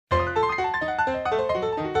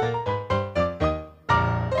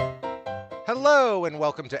Hello, and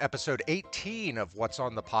welcome to episode 18 of What's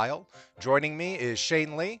on the Pile. Joining me is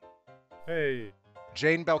Shane Lee, Hey.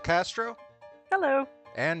 Jane Belcastro, Hello.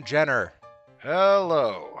 and Jenner.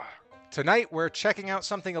 Hello. Tonight, we're checking out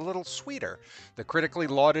something a little sweeter, the critically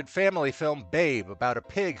lauded family film Babe, about a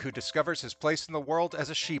pig who discovers his place in the world as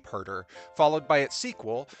a sheep herder, followed by its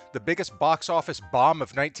sequel, the biggest box office bomb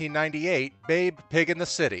of 1998, Babe, Pig in the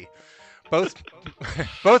City. Both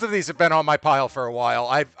of these have been on my pile for a while.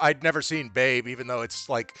 I'd never seen Babe, even though it's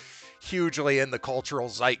like hugely in the cultural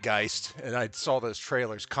zeitgeist, and I saw those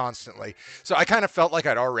trailers constantly. So I kind of felt like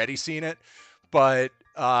I'd already seen it, but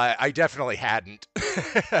I definitely hadn't. Wait,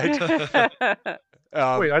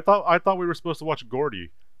 I thought we were supposed to watch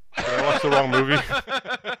Gordy. Did I watch the wrong movie?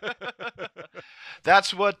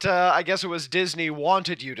 That's what I guess it was Disney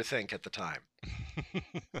wanted you to think at the time.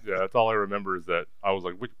 Yeah, that's all I remember is that I was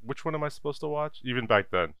like, which one am I supposed to watch? Even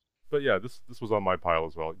back then. But yeah, this was on my pile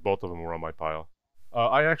as well. Both of them were on my pile.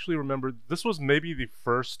 I actually remember this was maybe the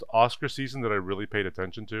first Oscar season that I really paid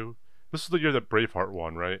attention to. This is the year that Braveheart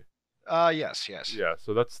won, right? Yes. Yeah,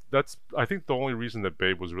 so that's I think the only reason that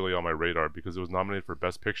Babe was really on my radar, because it was nominated for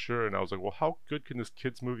Best Picture, and I was like, well, how good can this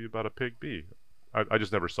kid's movie about a pig be? I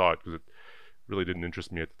just never saw it because it really didn't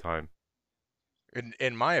interest me at the time.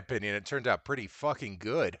 In my opinion, it turned out pretty fucking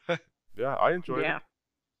good. Yeah, I enjoyed Yeah,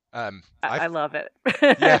 it. I love it.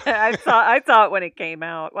 Yeah. I saw it when it came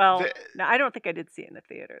out. Well, no, I don't think I did see it in the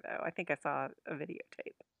theater though. I think I saw a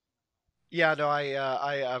videotape. Yeah, no,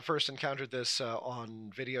 I first encountered this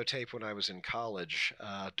on videotape when I was in college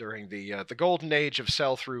during the golden age of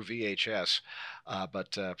sell-through VHS,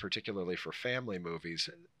 but particularly for family movies.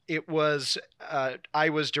 It was I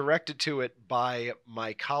was directed to it by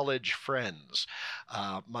my college friends.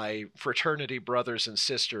 My fraternity brothers and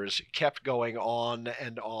sisters kept going on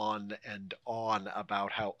and on and on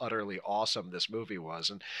about how utterly awesome this movie was.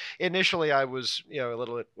 And initially I was, a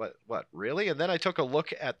little bit, what, really? And then I took a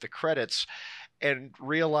look at the credits and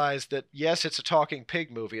realized that, yes, it's a talking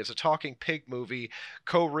pig movie. It's a talking pig movie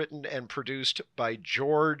co-written and produced by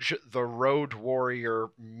George the Road Warrior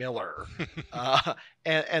Miller.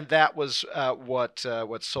 And that was what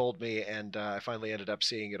sold me, and I finally ended up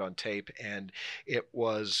seeing it on tape, and it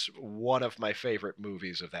was one of my favorite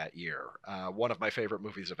movies of that year. One of my favorite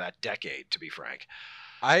movies of that decade, to be frank.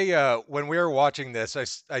 When we were watching this,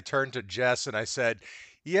 I turned to Jess and I said,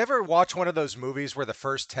 you ever watch one of those movies where the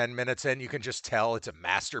first 10 minutes in, you can just tell it's a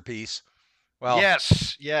masterpiece? Well,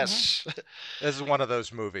 Yes. this is one of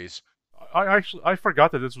those movies. I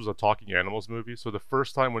forgot that this was a talking animals movie. So the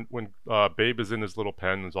first time when Babe is in his little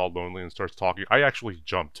pen and is all lonely and starts talking, I actually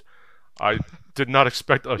jumped. I did not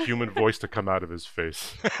expect a human voice to come out of his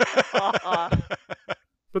face.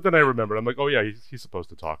 But then I remembered. I'm like, oh yeah, he's supposed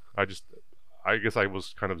to talk. I guess I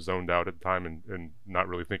was kind of zoned out at the time and not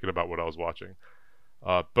really thinking about what I was watching.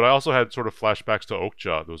 But I also had sort of flashbacks to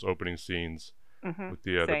Oakja, those opening scenes with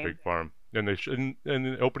the pig farm, and in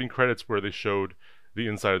the opening credits where they showed the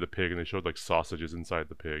inside of the pig and they showed like sausages inside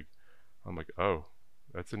the pig. I'm like, oh,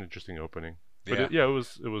 that's an interesting opening. But Yeah. it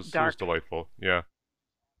was delightful. Yeah.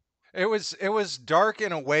 It was dark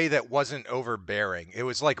in a way that wasn't overbearing. It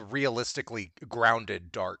was like realistically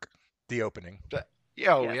grounded dark, the opening.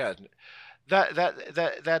 Yeah.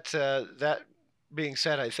 That being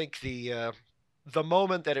said, I think the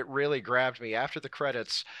moment that it really grabbed me after the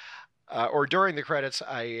credits, or during the credits,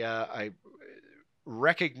 I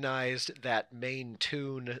recognized that main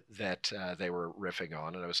tune that they were riffing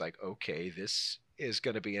on, and I was like, okay, this is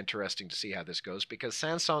going to be interesting to see how this goes, because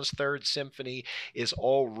Saint-Saëns' Third Symphony is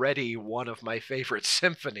already one of my favorite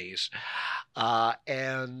symphonies,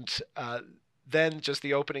 and then just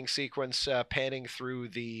the opening sequence panning through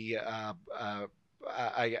the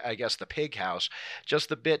I guess the pig house, just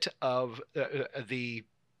the bit of the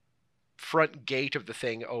front gate of the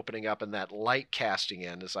thing opening up and that light casting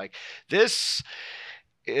in is like, this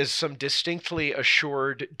is some distinctly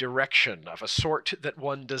assured direction of a sort that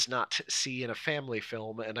one does not see in a family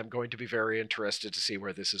film, and I'm going to be very interested to see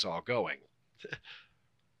where this is all going.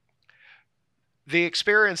 The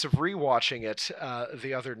experience of rewatching it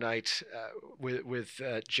the other night with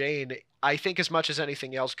Jane, I think as much as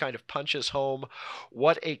anything else kind of punches home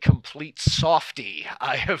what a complete softy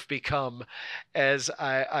I have become as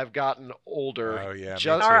I've gotten older. Oh, yeah.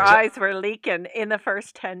 Our eyes were leaking in the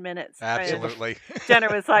first 10 minutes. Absolutely. Jenner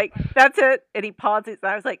was like, that's it. And he pauses.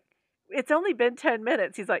 And I was like, it's only been 10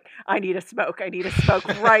 minutes. He's like, I need a smoke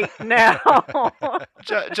right now.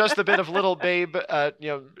 Just a bit of little Babe,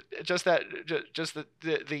 just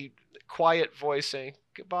the quiet voice saying,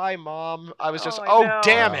 goodbye, Mom. I was just, no.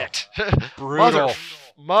 damn it. Brutal.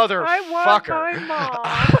 Motherfucker. I want my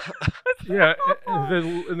mom. Yeah,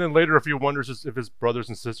 and then later, if he wonders if his brothers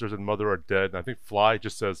and sisters and mother are dead, and I think Fly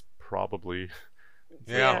just says probably. It's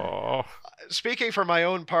like, Yeah. Yeah. oh, Speaking for my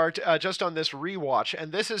own part, just on this rewatch,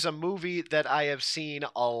 and this is a movie that I have seen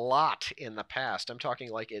a lot in the past. I'm talking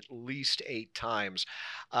like at least 8 times.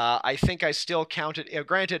 I think I still counted.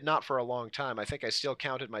 Granted, not for a long time. I think I still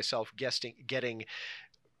counted myself getting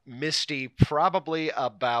Misty probably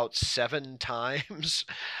about 7 times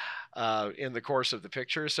in the course of the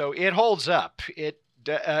picture. So it holds up. It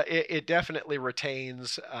definitely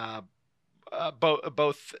retains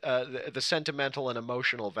both the sentimental and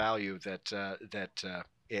emotional value that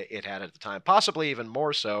it had at the time. Possibly even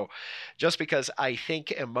more so, just because I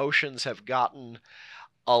think emotions have gotten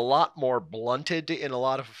a lot more blunted in a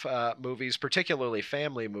lot of movies, particularly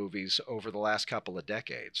family movies, over the last couple of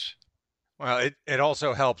decades. Well, it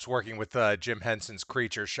also helps working with Jim Henson's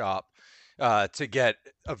Creature Shop to get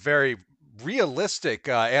a very realistic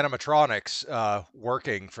animatronics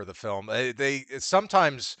working for the film. They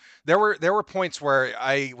sometimes there were points where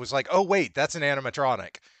I was like, oh wait, that's an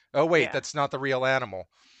animatronic. Oh wait, Yeah. that's not the real animal.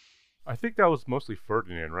 I think that was mostly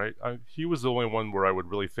Ferdinand, right? He was the only one where I would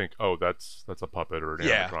really think, oh, that's a puppet or an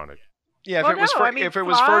Yeah. animatronic. Yeah, Well, no, I mean, if it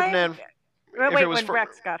was Fly. Ferdinand, Oh, if wait, it was when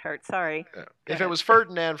Rex got hurt. Sorry. Yeah. Go If ahead. it was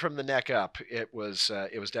Ferdinand from the neck up, it was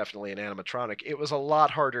definitely an animatronic. It was a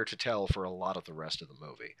lot harder to tell for a lot of the rest of the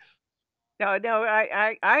movie. No,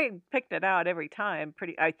 I picked it out every time.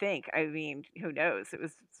 I think. I mean, who knows?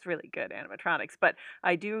 It's really good animatronics, but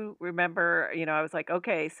I do remember. I was like,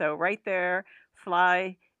 okay, so right there,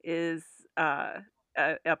 Fly is uh,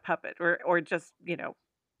 a puppet, or just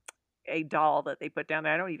a doll that they put down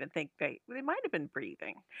there. I don't even think they might have been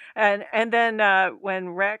breathing. And then when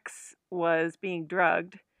Rex was being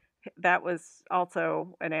drugged, that was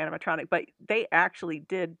also an animatronic, but they actually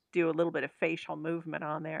did do a little bit of facial movement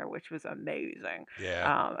on there, which was amazing.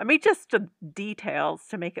 Yeah. I mean, just the details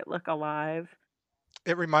to make it look alive.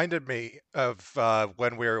 It reminded me of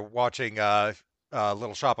when we were watching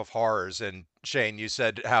Little Shop of Horrors, and Shane, you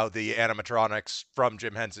said how the animatronics from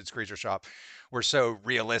Jim Henson's Creature Shop were so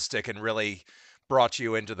realistic and really brought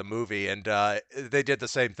you into the movie, and they did the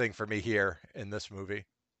same thing for me here in this movie.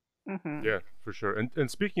 Hmm. Yeah, for sure.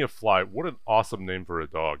 And speaking of Fly, what an awesome name for a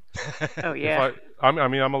dog. Oh If yeah. I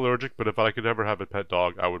mean, I'm allergic, but if I could ever have a pet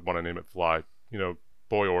dog, I would want to name it Fly.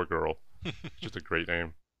 Boy or girl. It's just a great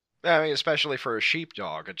name. I mean, especially for a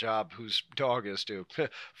sheepdog, a job whose dog is to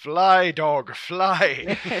fly, dog,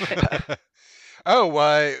 fly.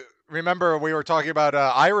 Oh, remember we were talking about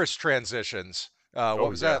iris transitions. What Oh,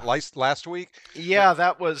 was yeah. that last week? Yeah,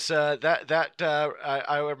 that was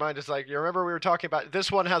I remind us, like, you remember we were talking about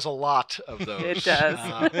this one has a lot of those. It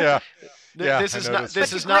does. Yeah. Yeah, This I is not noticed.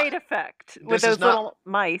 this But is the not great effect with this is those not- little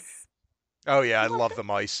mice. Oh yeah, I love the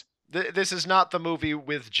mice. this is not the movie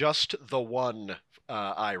with just the one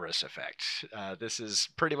iris effect. This is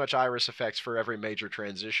pretty much iris effects for every major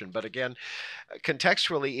transition. But again,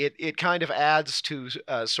 contextually, it kind of adds to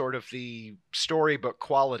sort of the storybook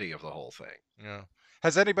quality of the whole thing. Yeah.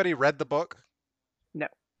 Has anybody read the book? No.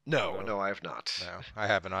 No, I have not. No, I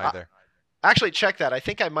haven't either. Actually, check that. I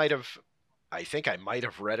think I might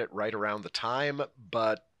have read it right around the time,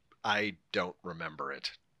 but I don't remember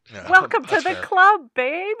it. No, Welcome to that's the fair. club,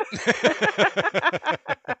 babe.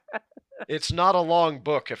 It's not a long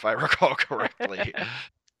book, if I recall correctly.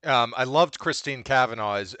 I loved Christine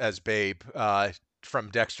Cavanaugh as Babe from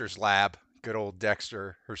Dexter's Lab. Good old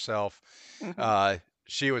Dexter herself. Mhm.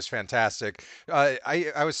 She was fantastic.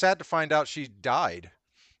 I was sad to find out she died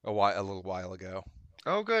a little while ago.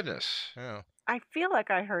 Oh goodness. Yeah. I feel like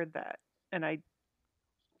I heard that, and I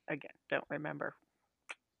again don't remember.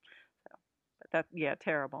 So, but yeah,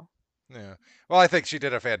 terrible. Yeah. Well, I think she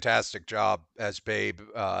did a fantastic job as Babe,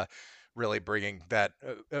 really bringing that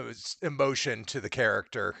emotion to the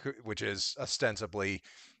character, which is ostensibly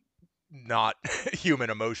not human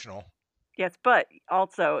emotional. Yes, but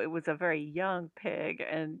also it was a very young pig,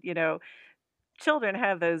 and children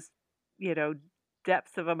have those, you know,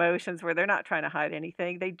 depths of emotions where they're not trying to hide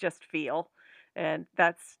anything; they just feel, and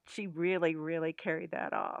she really, really carried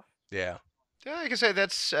that off. Yeah. Yeah, like I say,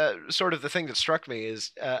 that's sort of the thing that struck me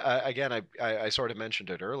is, again, I sort of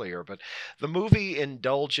mentioned it earlier, but the movie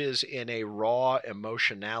indulges in a raw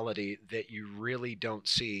emotionality that you really don't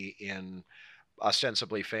see in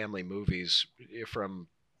ostensibly family movies from,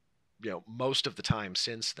 most of the time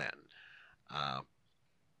since then. Uh,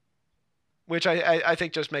 which I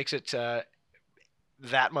think just makes it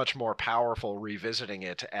that much more powerful revisiting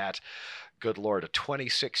it at, good Lord, a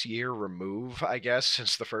 26-year remove, I guess,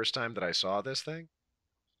 since the first time that I saw this thing.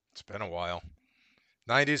 It's been a while.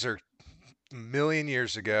 90s are a million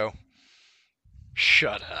years ago.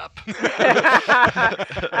 Shut up.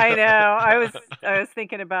 I know. I was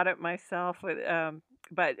thinking about it myself with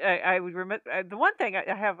but I would remember the one thing I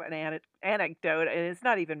have an anecdote, and it's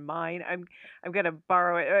not even mine. I'm going to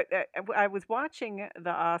borrow it. I was watching the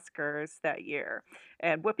Oscars that year,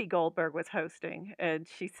 and Whoopi Goldberg was hosting, and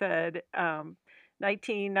she said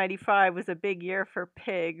 1995 was a big year for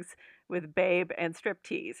pigs with Babe and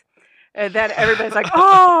striptease. And then everybody's like,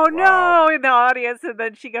 "Oh Wow. no!" in the audience, and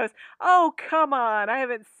then she goes, "Oh, come on! I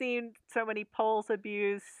haven't seen so many Poles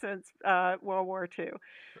abused since World War II."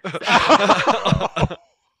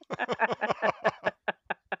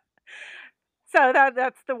 So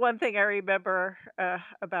that's the one thing I remember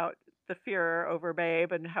about the furor over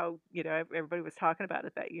Babe and how everybody was talking about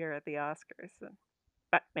it that year at the Oscars.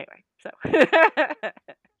 But anyway, so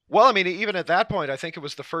Well, I mean, even at that point, I think it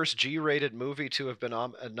was the first G-rated movie to have been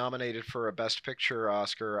nominated for a Best Picture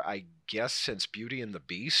Oscar, I guess, since Beauty and the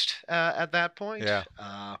Beast at that point. Yeah.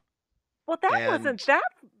 well, that And wasn't that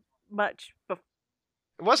much. it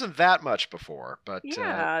wasn't that much before, but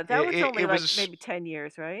Yeah, that was only it like was. maybe 10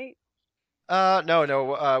 years, right?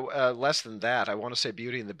 No, less than that. I want to say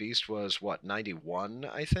Beauty and the Beast was what, 91,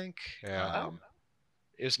 I think. Yeah. Oh,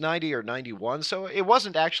 It was 90 or 91, so it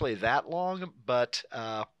wasn't actually that long, but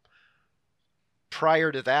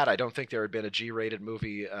prior to that, I don't think there had been a G-rated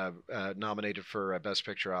movie nominated for a Best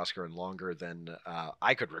Picture Oscar in longer than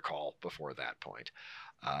I could recall before that point.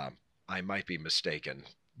 I might be mistaken,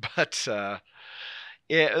 but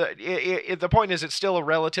the point is, it's still a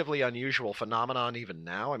relatively unusual phenomenon even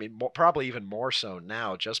now. I mean, probably even more so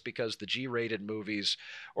now, just because the G-rated movies,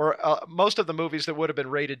 or most of the movies that would have been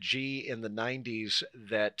rated G in the 90s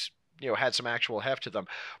that had some actual heft to them,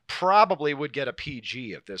 probably would get a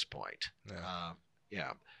PG at this point. Yeah.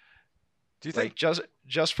 Yeah. Do you Like think?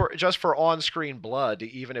 just for on-screen blood,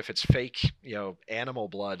 even if it's fake, animal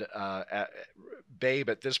blood, Babe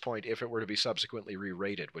at this point, if it were to be subsequently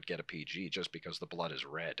re-rated, would get a PG just because the blood is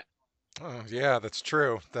red. Oh, yeah, that's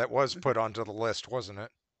true. That was put onto the list, wasn't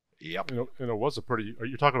it? Yep. And it was a pretty.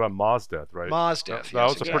 You're talking about Ma's death, right? Ma's That, death. that Yes,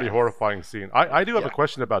 was a pretty exactly. horrifying scene. I do have a Yeah.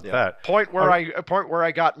 question about Yeah. that. Point where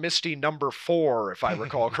I got Misty number 4, if I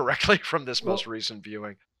recall correctly, from this most Well, recent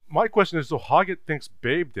viewing. my question is, so Hoggett thinks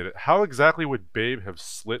Babe did it. How exactly would Babe have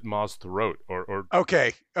slit Ma's throat? Or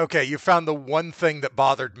Okay, you found the one thing that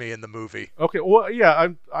bothered me in the movie. okay, well, yeah,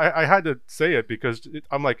 I had to say it because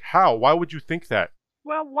I'm like, how? Why would you think that?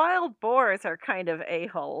 well, wild boars are kind of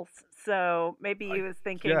a-holes, so maybe he I was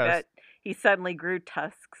thinking guess. that he suddenly grew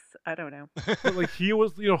tusks. I don't know. But like he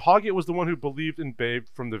was, Hoggett was the one who believed in Babe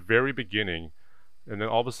from the very beginning, and then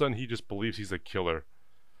all of a sudden he just believes he's a killer.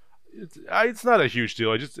 It's not a huge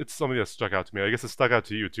deal. It's something that stuck out to me. I guess it stuck out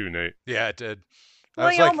to you too, Nate. Yeah, it did. I Well,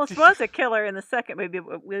 was he like, almost was a killer in the second movie,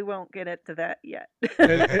 but we won't get into that yet.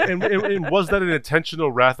 And was that an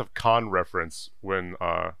intentional Wrath of Khan reference when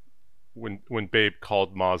Babe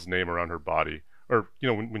called Ma's name around her body, or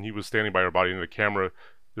when he was standing by her body and the camera,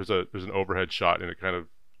 there's an overhead shot and it kind of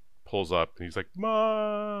pulls up and he's like,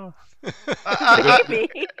 Ma. Maybe.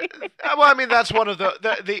 Well, I mean, that's one of the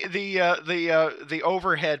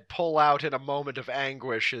overhead pull out in a moment of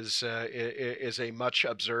anguish is a much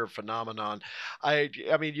observed phenomenon. I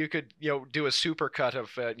mean, you could do a supercut of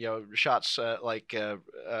shots like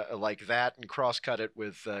that and cross cut it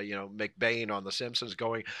with McBain on The Simpsons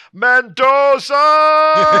going Mendoza,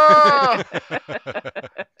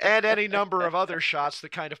 and any number of other shots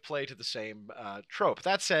that kind of play to the same trope.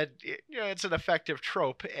 That said, it's an effective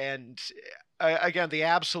trope, and again, the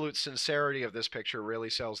absolute sincerity of this picture really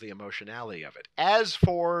sells the emotionality of it. As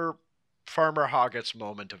for Farmer Hoggett's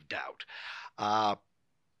moment of doubt,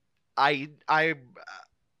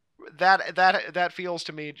 that feels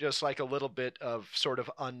to me just like a little bit of sort of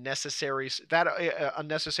unnecessary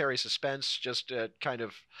suspense, just to kind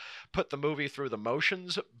of put the movie through the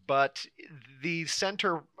motions. But the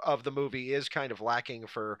center of the movie is kind of lacking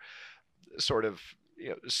for sort of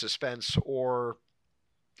suspense or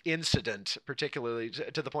incident, particularly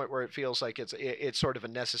to the point where it feels like it's sort of a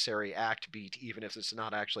necessary act beat, even if it's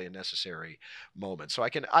not actually a necessary moment. So I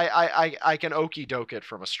can okey doke it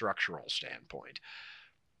from a structural standpoint,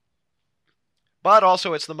 but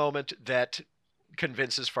also it's the moment that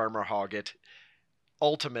convinces Farmer Hoggett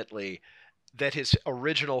ultimately that his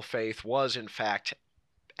original faith was in fact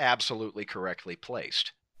absolutely correctly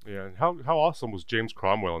placed. Yeah, and how awesome was James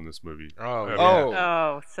Cromwell in this movie? oh, I yeah. mean,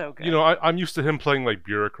 Oh, so good. I'm used to him playing like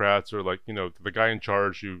bureaucrats or like the guy in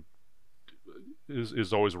charge who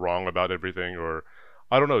is always wrong about everything, or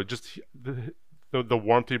I don't know, just the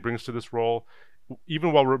warmth he brings to this role,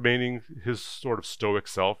 even while remaining his sort of stoic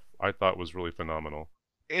self, I thought was really phenomenal.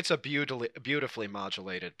 it's a beautifully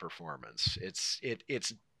modulated performance. It's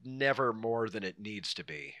never more than it needs to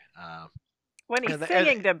be. When he's And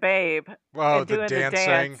singing to Babe Oh, and the doing the dancing.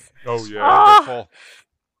 dance. Oh It's yeah. Oh, wonderful.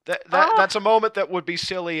 oh. that's a moment that would be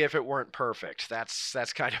silly if it weren't perfect. That's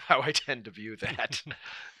kind of how I tend to view that.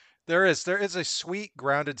 There is a sweet,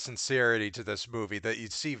 grounded sincerity to this movie that you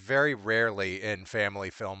see very rarely in family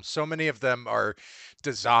films. So many of them are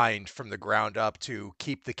designed from the ground up to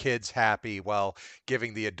keep the kids happy while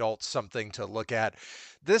giving the adults something to look at.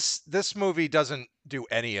 This movie doesn't do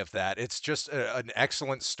any of that. It's just an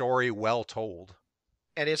excellent story, well told.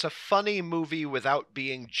 And it's a funny movie without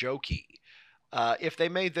being jokey. If they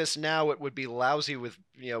made this now, it would be lousy with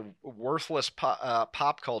worthless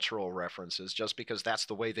pop cultural references, just because that's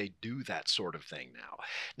the way they do that sort of thing now.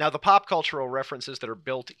 Now, the pop cultural references that are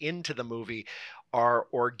built into the movie are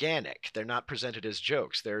organic. They're not presented as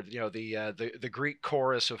jokes. They're the Greek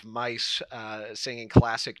chorus of mice singing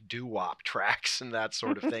classic doo wop tracks and that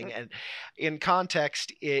sort of thing. And in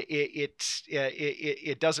context,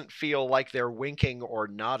 it doesn't feel like they're winking or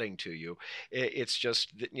nodding to you. It's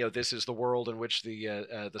just this is the world in which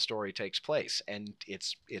the story takes place, and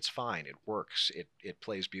it's fine. It works. It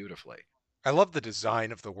plays beautifully. I love the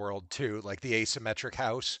design of the world too, like the asymmetric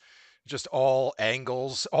house, just all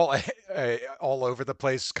angles, all over the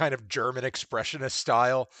place, kind of German expressionist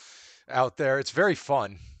style out there. It's very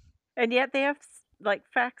fun. And yet they have like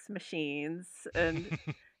fax machines and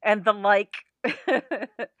the like.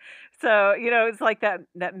 So, it's like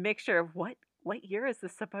that mixture of what year is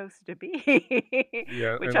this supposed to be?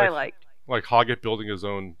 Yeah, Which and I liked. like Hoggett building his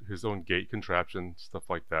own gate contraption, stuff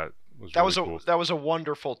like that was That really was a cool. that was a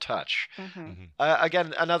wonderful touch. Hmm. Mhm.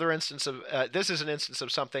 Again, another instance of this is an instance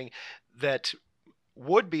of something that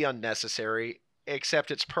would be unnecessary, except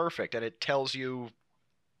it's perfect, and it tells you.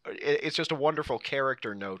 It's just a wonderful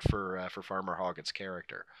character note for Farmer Hoggett's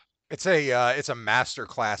character. It's a master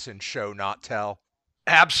class in show not tell.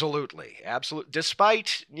 Absolutely, absolutely.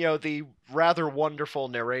 Despite the rather wonderful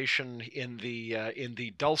narration in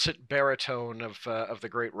the dulcet baritone of the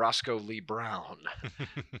great Roscoe Lee Brown.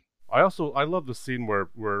 I love the scene where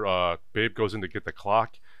Babe goes in to get the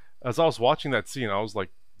clock. As I was watching that scene, I was like,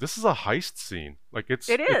 this is a heist scene. Like It it's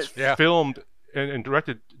is. Yeah. filmed and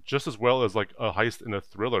directed just as well as like a heist in a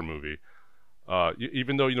thriller movie.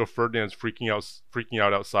 Even though Ferdinand's freaking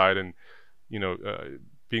out outside and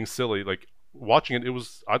being silly, like watching it,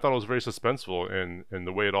 I thought it was very suspenseful and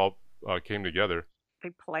the way it all came together.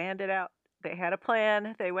 They planned it out. They had a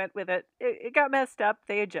plan. They went with it. It got messed up.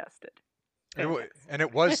 They adjusted. And it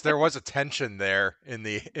Fantastic. was there was a tension there in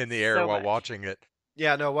the air So while much. watching it.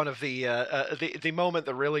 Yeah, no, one of the moment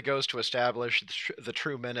that really goes to establish the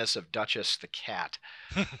true menace of Duchess the cat,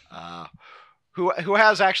 uh, who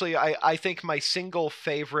has actually I think my single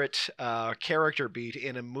favorite character beat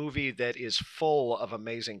in a movie that is full of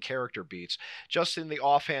amazing character beats, just in the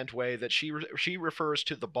offhand way that she refers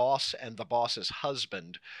to the boss and the boss's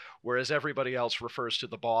husband, whereas everybody else refers to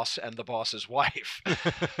the boss and the boss's wife.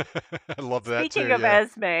 I love that Speaking too. of Yeah.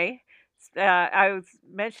 Esme, I was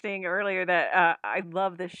mentioning earlier that I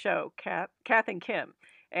love this show, Kath and Kim,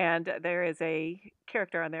 and there is a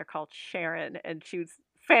character on there called Sharon, and she was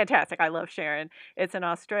fantastic. I love Sharon. It's an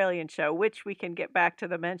Australian show, which we can get back to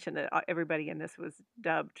the mention that everybody in this was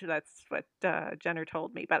dubbed. That's what Jenner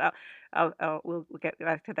told me, but we'll get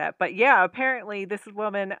back to that. But yeah, apparently this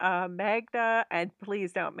woman, Magda, and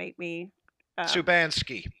please don't make me. Um,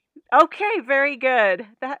 Subansky. Okay, very good.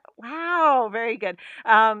 Wow, very good.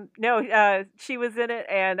 No, she was in it,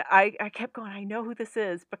 and I kept going. I know who this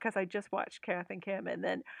is because I just watched Kath and Kim, and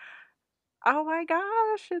then oh my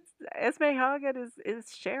gosh, it's Esme Hoggett is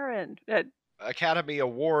Sharon. Academy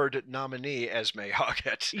Award nominee Esme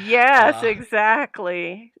Hoggett. Yes, Uh,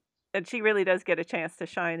 exactly. And she really does get a chance to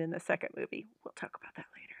shine in the second movie. We'll talk about that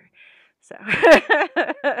later. So,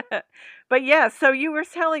 but yeah, so you were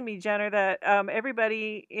telling me, Jenner, that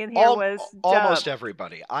everybody in here was Almost dubbed.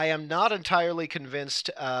 everybody. I am not entirely convinced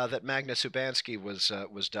that Magna Subansky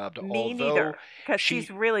was dubbed, Me neither, because she's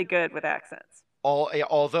she really good with accents.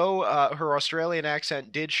 although her Australian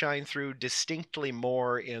accent did shine through distinctly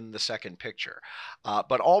more in the second picture,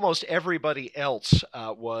 but almost everybody else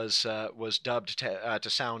was dubbed to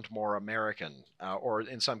sound more American, or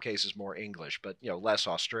in some cases more English, but less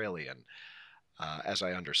Australian. As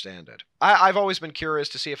I understand it, I've always been curious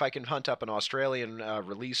to see if I can hunt up an Australian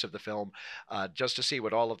release of the film, just to see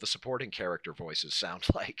what all of the supporting character voices sound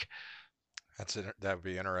like. That would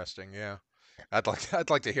be interesting. Yeah. I'd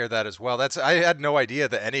like to hear that as well. I had no idea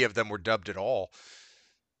that any of them were dubbed at all.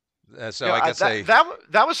 So I guess they.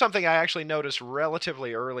 that was something I actually noticed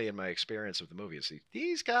relatively early in my experience of the movie. Is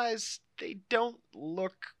these guys, they don't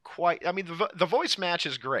look quite. I mean, the voice match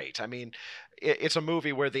is great. I mean, it's a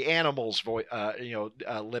movie where the animals'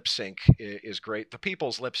 lip sync is great. The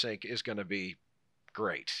people's lip sync is going to be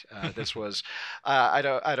great. This was I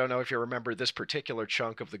don't know if you remember this particular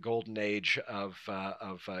chunk of the golden age of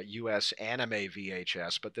U.S. anime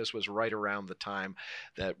VHS, but this was right around the time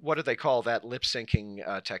that, what do they call that lip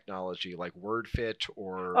syncing technology, like WordFit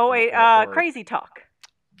Oh wait, Crazy Talk.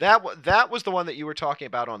 that was the one that you were talking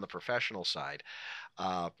about on the professional side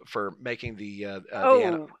for making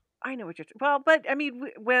Oh, I know what you're. Well, but I mean,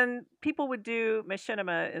 when people would do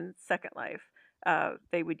machinima in Second Life,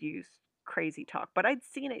 they would use Crazy Talk, but I'd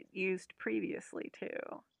seen it used previously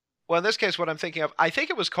too. Well, in this case, what I'm thinking of, I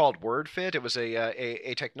think it was called WordFit. It was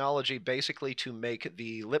a technology basically to make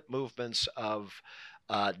the lip movements of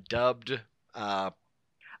dubbed Oh,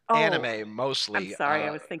 anime I'm mostly sorry,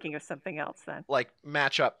 I was thinking of something else then. like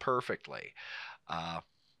match up perfectly.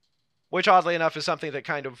 Which, oddly enough, is something that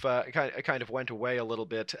kind of went away a little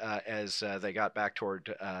bit as they got back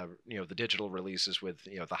toward the digital releases with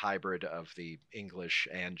the hybrid of the English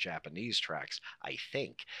and Japanese tracks. I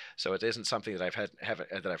think so. It isn't something that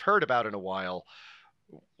I've heard about in a while,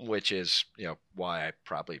 which is why I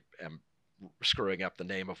probably am screwing up the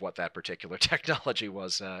name of what that particular technology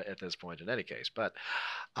was at this point. In any case, but.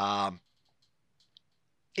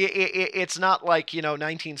 It's not like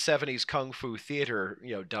 1970s kung fu theater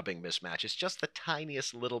dubbing mismatch. It's just the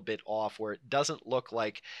tiniest little bit off where it doesn't look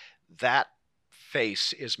like that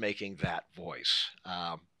face is making that voice.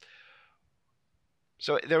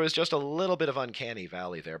 So there was just a little bit of uncanny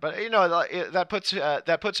valley there, but that puts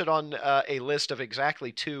it on a list of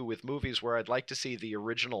exactly two with movies where I'd like to see the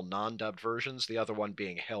original non-dubbed versions. The other one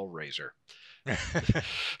being Hellraiser.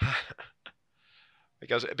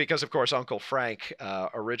 Because of course Uncle Frank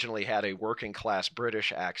originally had a working class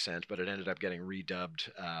British accent, but it ended up getting redubbed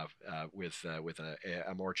with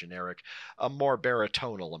a more generic, a more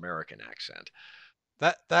baritonal American accent.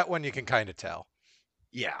 That one you can kind of tell.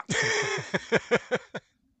 Yeah.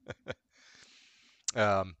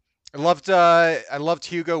 I loved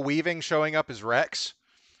Hugo Weaving showing up as Rex.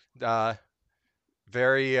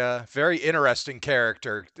 Very interesting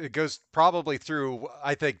character. It goes probably through,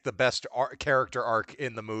 I think, the best character arc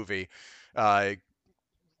in the movie,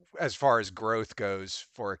 as far as growth goes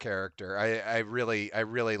for a character. I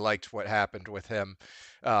really liked what happened with him,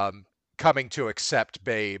 coming to accept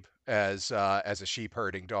Babe as a sheep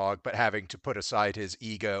herding dog, but having to put aside his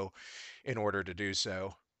ego in order to do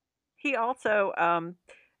so. He also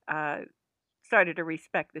uh, started to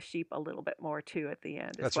respect the sheep a little bit more too at the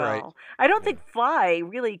end as That's right. well. I don't Yeah. think Fly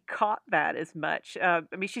really caught that as much. I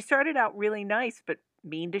mean, she started out really nice, but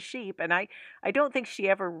mean to sheep, and I don't think she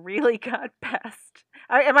ever really got past.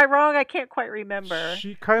 Am I wrong? I can't quite remember.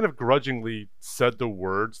 She kind of grudgingly said the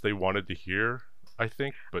words they wanted to hear, I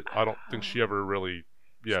think, but I don't think she ever really.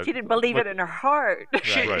 Yeah, She didn't believe like, it in her heart.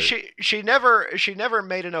 Right. She never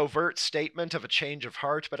made an overt statement of a change of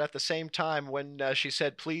heart, but at the same time, when she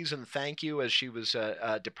said please and thank you as she was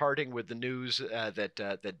departing with the news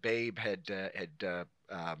that Babe had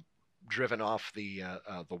driven off the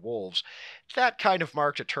wolves, that kind of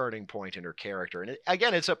marked a turning point in her character. And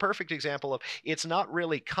again, it's a perfect example of, it's not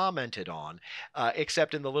really commented on,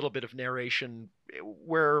 except in the little bit of narration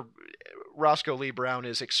where Roscoe Lee Brown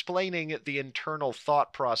is explaining the internal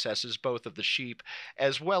thought processes both of the sheep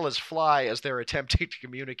as well as Fly as they're attempting to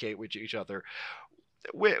communicate with each other,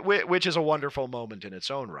 which is a wonderful moment in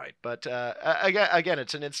its own right. But again,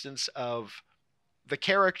 it's an instance of the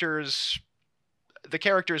characters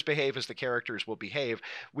behave as the characters will behave.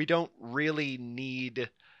 We don't really need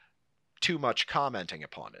too much commenting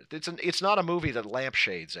upon it. It's not a movie that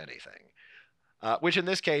lampshades anything. Which in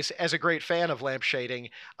this case, as a great fan of lampshading,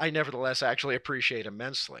 I nevertheless actually appreciate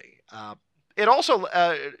immensely. It also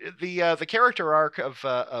the character arc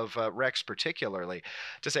of Rex particularly,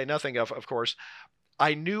 to say nothing of course.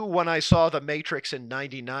 I knew when I saw The Matrix in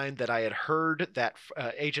 '99 that I had heard that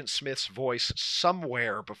Agent Smith's voice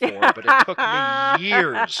somewhere before, but it took me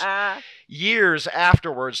years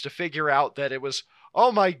afterwards to figure out that it was,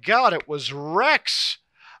 oh my God, it was Rex.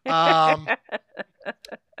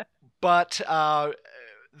 But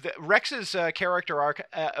Rex's character arc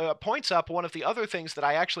points up one of the other things that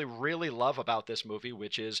I actually really love about this movie,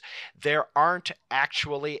 which is there aren't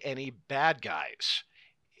actually any bad guys.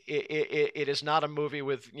 It is not a movie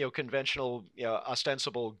with conventional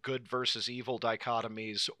ostensible good versus evil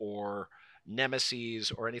dichotomies or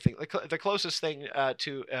nemesis or anything. The closest thing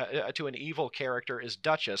to an evil character is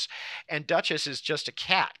Duchess, and Duchess is just a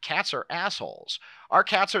cat. Cats are assholes. Our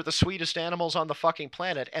cats are the sweetest animals on the fucking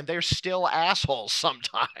planet, and they're still assholes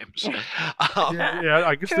sometimes. Yeah,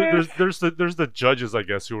 I guess Truth. there's the judges, I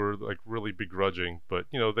guess, who are like really begrudging, but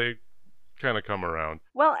they kind of come around.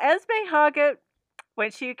 Well, Esme Hoggett,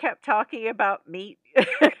 when she kept talking about meat,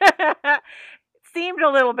 seemed a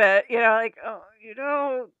little bit, like, oh,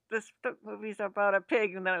 the movie's about a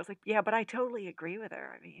pig, and then I was like, yeah, but I totally agree with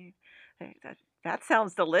her. I mean, that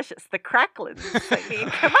sounds delicious. The cracklins. I mean,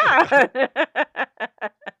 come on.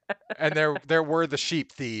 And there were the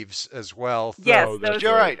sheep thieves as well. Yes, Oh, that's those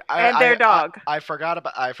You're right. and their dog. I forgot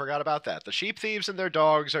about that. The sheep thieves and their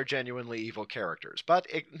dogs are genuinely evil characters, but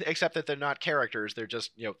except that they're not characters. They're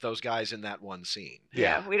just those guys in that one scene.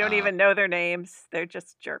 Yeah, we don't even know their names. They're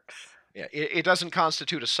just jerks. Yeah, it doesn't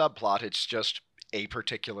constitute a subplot. It's just a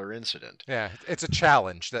particular incident. Yeah, it's a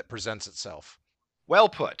challenge that presents itself. Well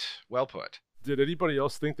put. Well put. Did anybody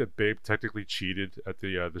else think that Babe technically cheated at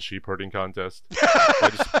the sheep herding contest?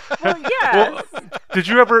 Well, yes. Did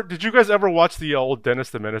you guys ever watch the old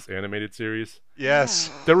Dennis the Menace animated series?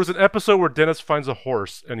 Yes. There was an episode where Dennis finds a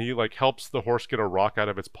horse and he like helps the horse get a rock out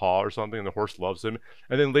of its paw or something, and the horse loves him.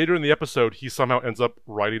 And then later in the episode, he somehow ends up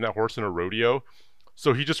riding that horse in a rodeo.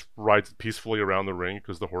 So he just rides peacefully around the ring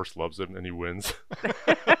because the horse loves him and he wins.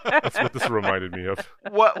 That's what this reminded me of.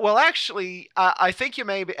 Well, actually, I think you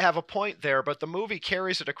may have a point there, but the movie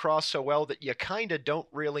carries it across so well that you kind of don't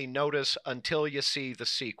really notice until you see the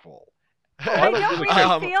sequel. I don't really really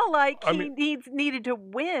care. feel like I he mean- needed to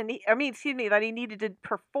win. Excuse me, that he needed to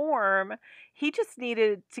perform. He just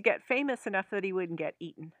needed to get famous enough that he wouldn't get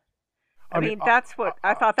eaten. I mean, that's what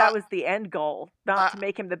I thought that was the end goal, not to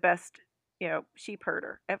make him the best, sheep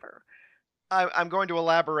herder ever. I'm going to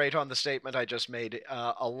elaborate on the statement I just made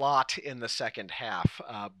a lot in the second half,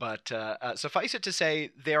 but suffice it to say,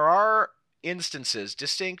 there are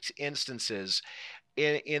distinct instances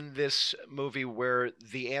in this movie where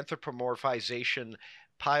the anthropomorphization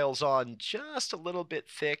piles on just a little bit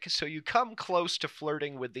thick, so you come close to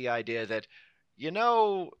flirting with the idea that,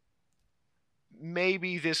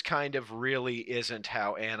 maybe this kind of really isn't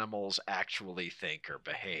how animals actually think or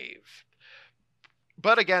behave.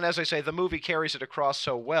 But again, as I say, the movie carries it across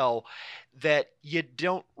so well that you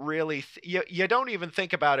don't really you don't even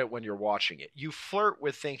think about it when you're watching it. You flirt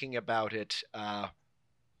with thinking about it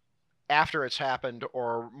after it's happened,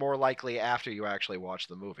 or more likely after you actually watch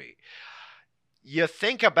the movie. You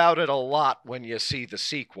think about it a lot when you see the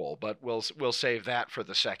sequel, but we'll save that for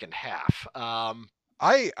the second half. I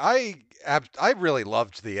really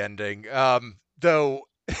loved the ending, though.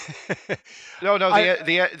 No,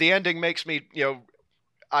 the ending makes me,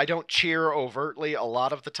 I don't cheer overtly a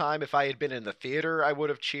lot of the time. If I had been in the theater, I would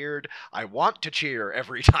have cheered. I want to cheer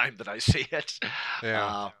every time that I see it.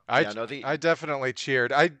 Yeah, I definitely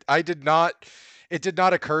cheered. I did not. It did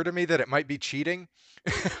not occur to me that it might be cheating.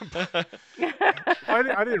 I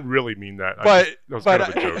didn't really mean that. That was kind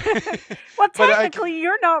of a joke. Well, technically,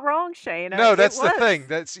 you're not wrong, Shane. No, that's the thing.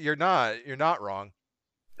 You're not wrong.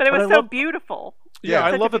 But it was so beautiful. Yeah,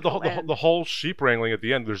 I love it. The whole sheep wrangling at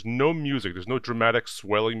the end. There's no music. There's no dramatic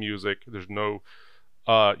swelling music. There's no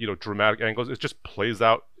dramatic angles. It just plays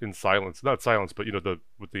out in silence. Not silence, but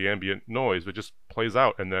with the ambient noise. It just plays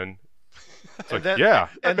out, and then it's like, yeah.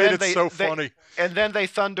 That made it so funny. And then they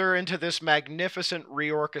thunder into this magnificent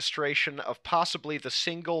reorchestration of possibly the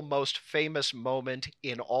single most famous moment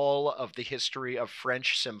in all of the history of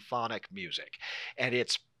French symphonic music, and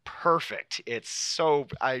it's perfect. It's so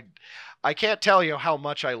I can't tell you how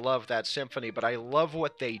much I love that symphony, but I love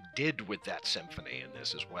what they did with that symphony in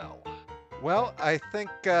this as well. Well, I think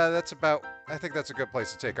that's a good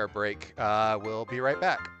place to take our break. We'll be right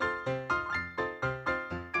back.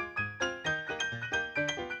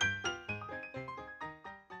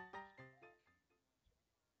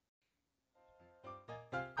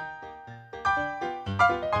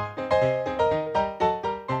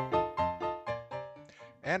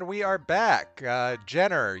 And we are back.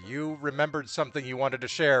 Jenner, you remembered something you wanted to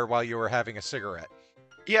share while you were having a cigarette.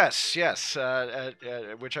 Yes,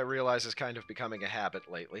 which I realize is kind of becoming a habit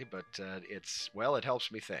lately, but it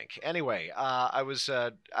helps me think. Anyway,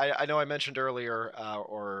 I know I mentioned earlier,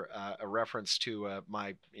 a reference to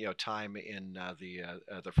my time in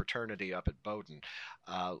the fraternity up at Bowdoin.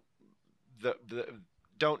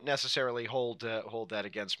 Don't necessarily hold that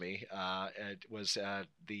against me. It was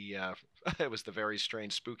It was the very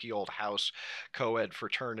strange, spooky old house co-ed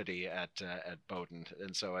fraternity at Bowdoin,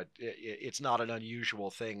 and so it's not an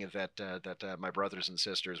unusual thing that my brothers and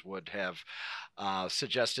sisters would have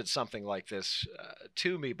suggested something like this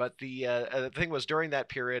to me. But the thing was, during that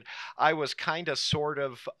period, I was kind of sort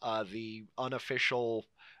of the unofficial,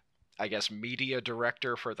 I guess, media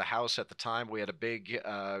director for the house at the time. We had a big,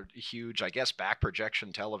 huge, I guess, back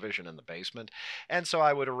projection television in the basement, and so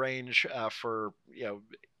I would arrange for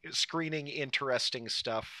screening interesting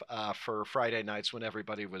stuff for Friday nights when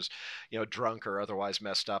everybody was drunk or otherwise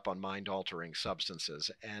messed up on mind altering substances.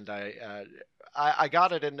 And I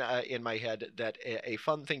got it in my head that a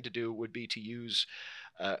fun thing to do would be to use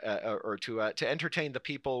or to entertain the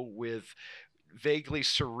people with vaguely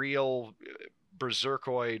surreal,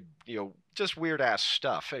 berserkoid, just weird ass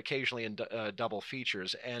stuff, occasionally in double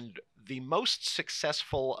features. And the most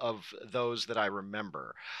successful of those that I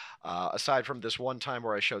remember, aside from this one time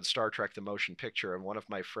where I showed Star Trek: The Motion Picture, and one of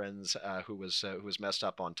my friends who was messed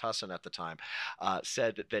up on Tussin at the time,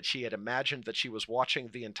 said that she had imagined that she was watching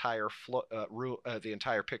the the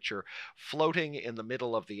entire picture floating in the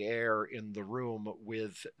middle of the air in the room,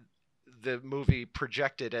 with the movie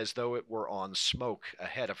projected as though it were on smoke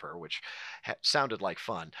ahead of her, which sounded like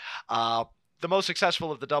fun. The most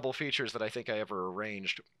successful of the double features that I think I ever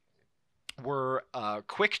arranged were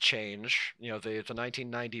Quick Change, the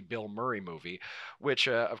 1990 Bill Murray movie, which,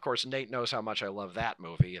 of course, Nate knows how much I love that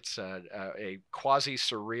movie. It's a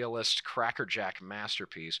quasi-surrealist crackerjack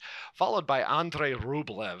masterpiece, followed by Andrei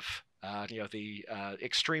Rublev, the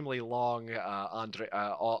extremely long,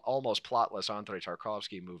 almost plotless Andrei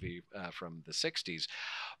Tarkovsky movie from the 60s.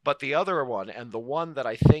 But the other one, and the one that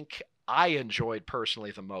I think I enjoyed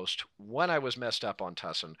personally the most when I was messed up on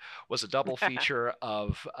Tussin, was a double feature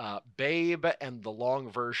of Babe and the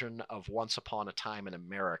long version of Once Upon a Time in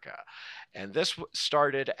America. And this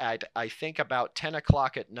started at, I think, about 10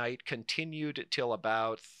 o'clock at night, continued till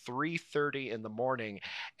about 3:30 in the morning.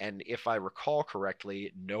 And if I recall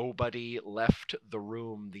correctly, nobody left the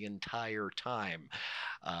room the entire time.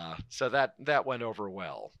 So that went over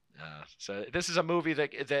well. So this is a movie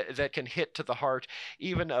that can hit to the heart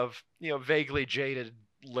even of vaguely jaded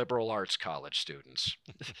liberal arts college students.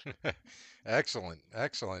 Excellent,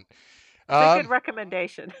 excellent. It's a good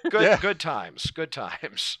recommendation. Yeah. Good times, good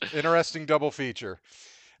times. Interesting double feature.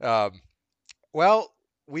 Well,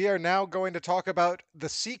 we are now going to talk about the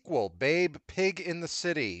sequel, Babe, Pig in the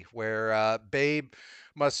City, where Babe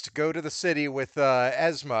must go to the city with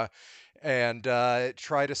Esma and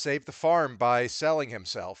try to save the farm by selling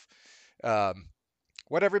himself.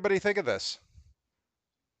 What everybody think of this?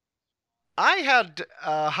 I had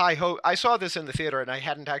high hope. I saw this in the theater, and I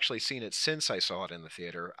hadn't actually seen it since I saw it in the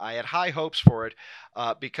theater. I had high hopes for it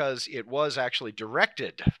because it was actually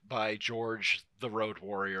directed by George the Road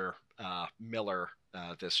Warrior Miller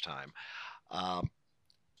this time.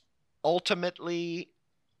 Ultimately,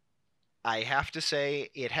 I have to say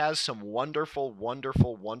it has some wonderful,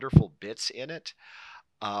 wonderful, wonderful bits in it.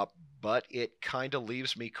 Uh, but it kind of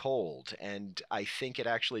leaves me cold, and I think it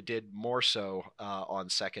actually did more so on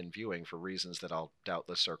second viewing for reasons that I'll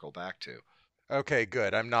doubtless circle back to. Okay,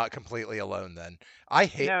 good. I'm not completely alone then. I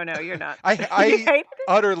hate. No, you're not. I You I hated it?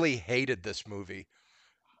 utterly hated this movie.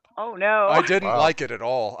 Oh no. I didn't Wow. like it at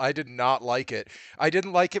all. I did not like it. I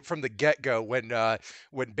didn't like it from the get-go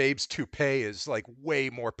when Babe's toupee is like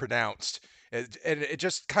way more pronounced. And it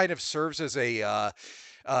just kind of serves as a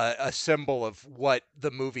symbol of what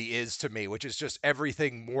the movie is to me, which is just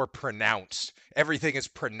everything more pronounced. Everything is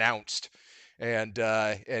pronounced and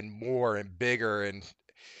more and bigger, and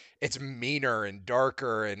it's meaner and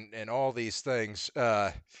darker and all these things.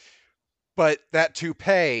 But that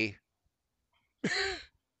toupee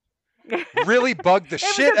really bugged the It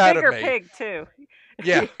was shit a out of bigger me. pig too.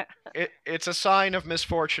 Yeah. It's a sign of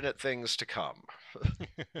misfortunate things to come.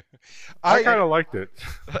 I kind of liked it.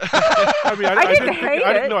 I mean, I didn't hate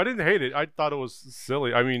it. No, I didn't hate it. I thought it was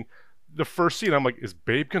silly. I mean, the first scene, I'm like, is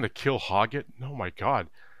Babe gonna kill Hoggett? No, my God.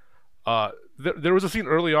 There was a scene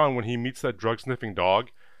early on when he meets that drug sniffing dog,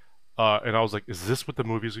 and I was like, is this what the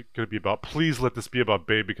movie's gonna be about? Please let this be about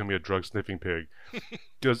Babe becoming a drug sniffing pig.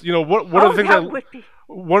 Because one of the things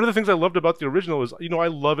one of the things I loved about the original is I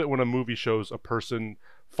love it when a movie shows a person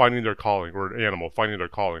finding their calling, or an animal finding their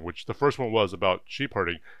calling, which the first one was about sheep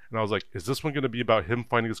herding, and I was like, is this one going to be about him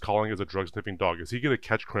finding his calling as a drug sniffing dog? Is he going to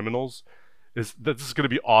catch criminals? This is going to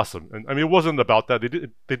be awesome. And I mean, it wasn't about that.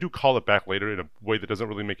 They do call it back later in a way that doesn't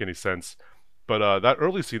really make any sense. But that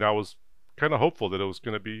early scene, I was kind of hopeful that it was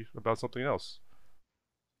going to be about something else.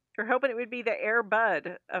 We're hoping it would be the Air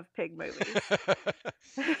Bud of pig movies.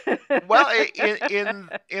 Well,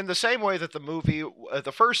 in the same way that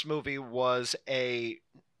the first movie was a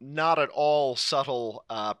not at all subtle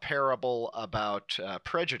parable about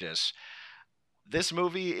prejudice, this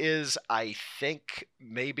movie is, I think,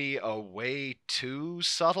 maybe a way too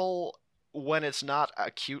subtle when it's not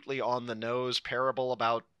acutely on the nose parable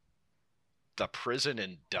about the prison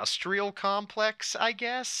industrial complex, I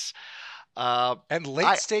guess. Uh, And late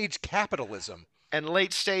I stage capitalism. and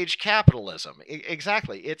late stage capitalism.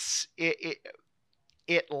 Exactly.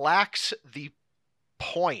 It lacks the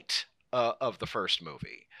point of the first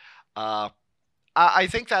movie. Uh, I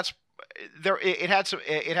think that's there. It had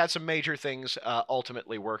some major things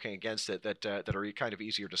ultimately working against it that are kind of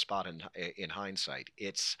easier to spot in hindsight.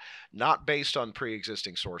 It's not based on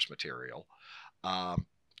pre-existing source material. Um,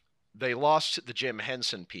 they lost the Jim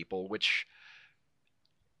Henson people, which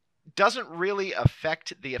doesn't really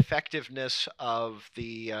affect the effectiveness of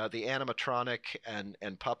the animatronic and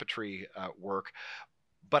puppetry work,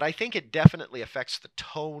 but I think it definitely affects the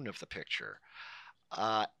tone of the picture.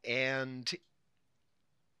 And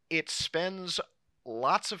it spends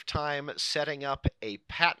lots of time setting up a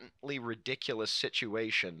patently ridiculous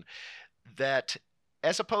situation that,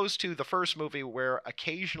 as opposed to the first movie where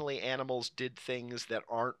occasionally animals did things that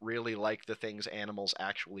aren't really like the things animals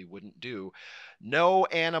actually wouldn't do, no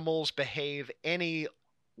animals behave any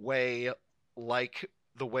way like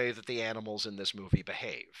the way that the animals in this movie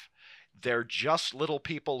behave. They're just little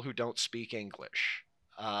people who don't speak English.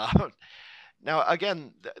 Now,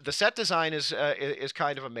 again, the set design is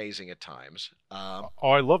kind of amazing at times. Oh,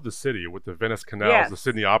 I love the city with the Venice canals, Yes. the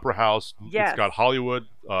Sydney Opera House. It's Yes. got Hollywood.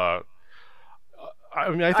 I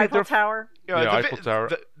mean, I think Eiffel they're Tower. yeah, Eiffel Tower.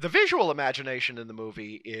 The visual imagination in the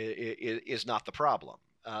movie is not the problem.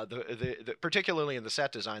 Particularly in the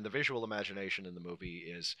set design, the visual imagination in the movie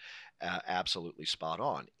is absolutely spot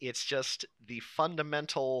on. It's just the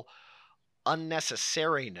fundamental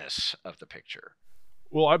unnecessariness of the picture.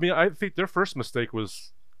 Well, I mean, I think their first mistake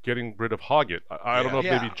was getting rid of Hoggett. I don't know if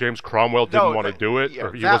Yeah. maybe James Cromwell didn't want to do it, yeah,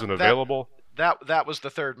 or he wasn't available. That was the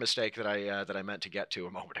third mistake that I meant to get to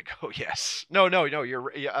a moment ago. Yes. No.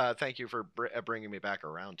 You're. Thank you for bringing me back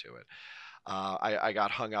around to it. I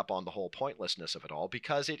got hung up on the whole pointlessness of it all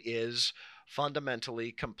because it is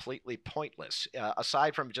fundamentally completely pointless.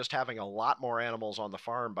 Aside from just having a lot more animals on the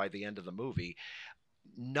farm by the end of the movie,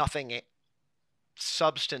 nothing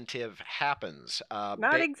substantive happens.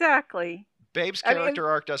 Not exactly. Babe's I mean, character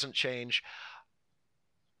arc doesn't change.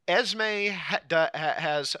 Esme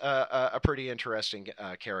has a pretty interesting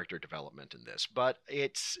character development in this, but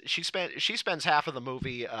she spends half of the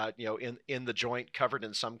movie, in the joint covered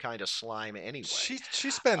in some kind of slime anyway.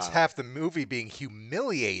 She spends half the movie being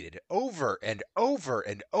humiliated over and over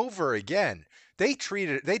and over again. They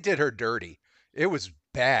did her dirty. It was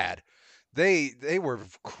bad. They were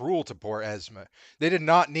cruel to poor Esma. They did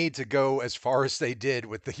not need to go as far as they did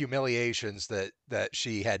with the humiliations that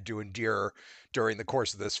she had to endure during the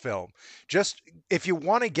course of this film. Just if you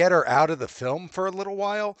want to get her out of the film for a little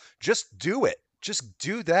while, just do it. Just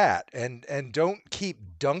do that and don't keep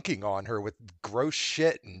dunking on her with gross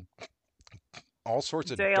shit and all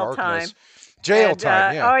sorts of jail time. darkness. Jail And,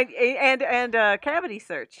 time, yeah. cavity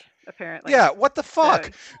search apparently. Yeah, what the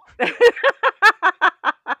fuck? So-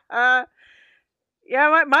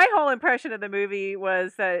 yeah, my whole impression of the movie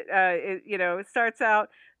was that it starts out,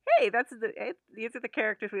 hey, these are the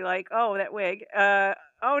characters we like. Oh, that wig.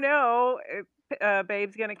 Oh no,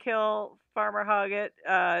 Babe's gonna kill Farmer Hoggett.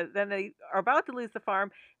 Then they are about to lose the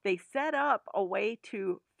farm. They set up a way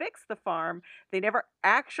to fix the farm. They never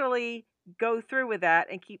actually go through with that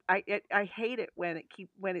and keep. I hate it when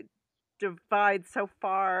it divides so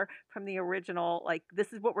far from the original. Like,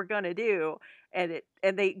 this is what we're gonna do, and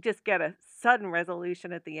they just get a sudden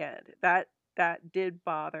resolution at the end. That did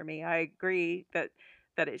bother me. I agree that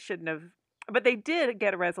it shouldn't have, but they did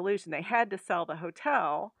get a resolution. They had to sell the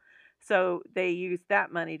hotel, so they used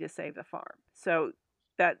that money to save the farm. So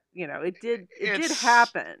that, it did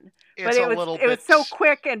happen, but it was so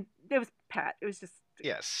quick, and it was it was just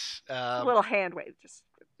yes, a little hand wave. Just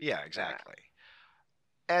yeah, exactly.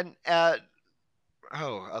 And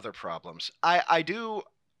other problems. I do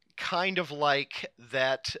kind of like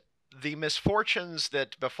that the misfortunes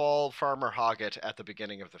that befall Farmer Hoggett at the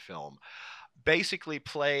beginning of the film basically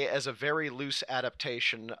play as a very loose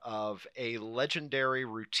adaptation of a legendary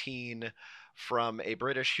routine from a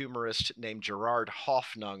British humorist named Gerard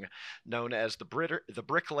Hoffnung, known as the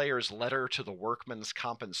Bricklayer's Letter to the Workmen's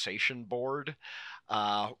Compensation Board,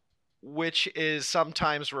 which is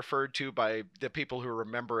sometimes referred to by the people who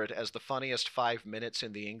remember it as the funniest 5 minutes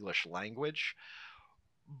in the English language.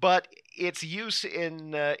 but its use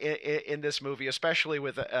in this movie, especially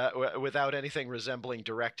without anything resembling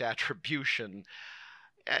direct attribution,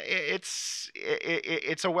 it's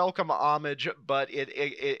a welcome homage, but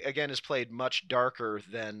it again is played much darker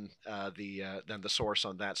than the source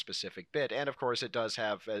on that specific bit, and of course it does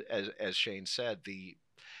have, as Shane said, the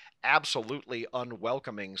absolutely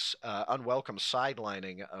unwelcome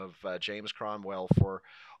sidelining of James Cromwell for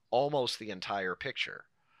almost the entire picture.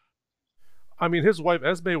 I mean, his wife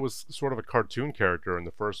Esme was sort of a cartoon character in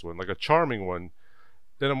the first one, like a charming one.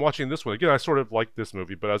 Then I'm watching this one again. I sort of like this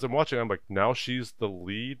movie, but as I'm watching, I'm like, now she's the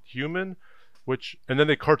lead human, and then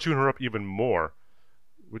they cartoon her up even more,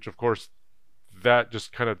 which of course that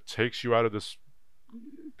just kind of takes you out of the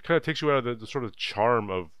sort of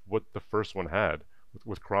charm of what the first one had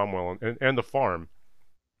with Cromwell and the farm.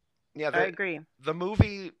 Yeah, I agree. the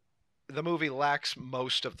movie the movie lacks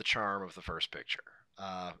most of the charm of the first picture.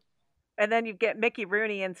 And then you get Mickey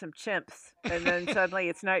Rooney and some chimps, and then suddenly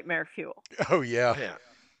it's nightmare fuel. Oh yeah.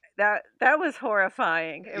 Yeah, That was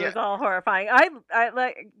horrifying. It yeah, was all horrifying. I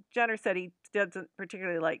like Jenner said he doesn't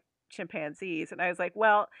particularly like chimpanzees, and I was like,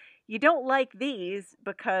 well, you don't like these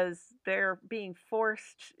because they're being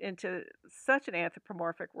forced into such an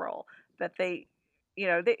anthropomorphic role that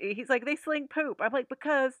he's like they sling poop. I'm like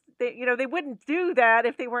because they wouldn't do that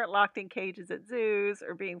if they weren't locked in cages at zoos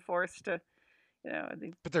or being forced to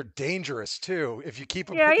they, But they're dangerous too. If you keep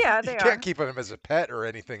them, yeah, you they can't are. keep them as a pet or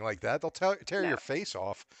anything like that. They'll tear No, your face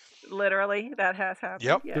off. literally that has happened.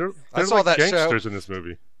 Yep. Yes. I They're saw like that show. gangsters in this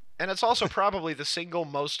movie. and it's also probably the single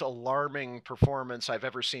most alarming performance I've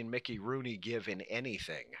ever seen Mickey Rooney give in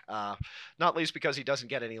anything. Not least because he doesn't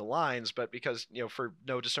get any lines, but because for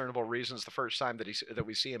no discernible reasons, the first time that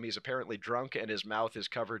we see him, he's apparently drunk and his mouth is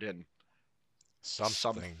covered in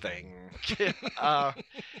Something. uh,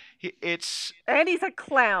 it's And he's a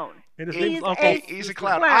clown. And his He's name's Uncle. he's a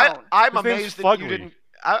clown. clown. I'm His name's amazed that you Fugly. didn't.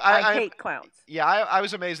 I hate clowns. Yeah, I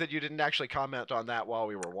was amazed that you didn't actually comment on that while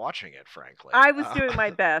we were watching it. Frankly, I was doing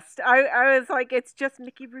my best. I was like, it's just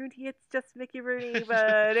Mickey Rooney. It's just Mickey Rooney.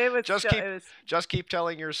 But it was just keep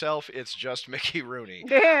telling yourself it's just Mickey Rooney.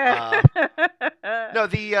 Yeah. No,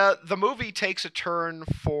 the movie takes a turn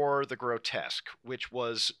for the grotesque, which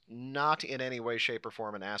was not in any way, shape, or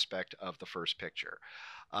form an aspect of the first picture.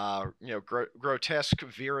 Grotesque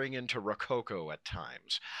veering into rococo at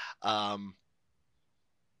times.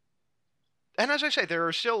 And as I say, there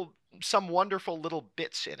are still some wonderful little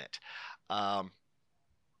bits in it. I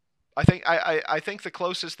think the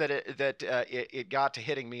closest it got to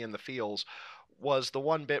hitting me in the feels was the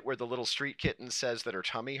one bit where the little street kitten says that her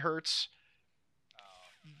tummy hurts.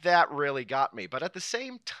 That really got me. But at the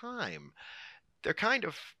same time, they're kind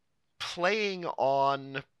of playing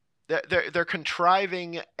on. They're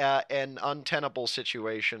contriving an untenable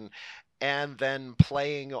situation and then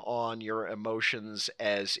playing on your emotions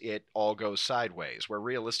as it all goes sideways, where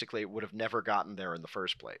realistically it would have never gotten there in the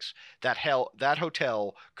first place. That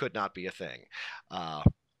hotel could not be a thing. What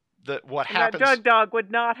And happens? that drug dog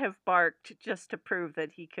would not have barked just to prove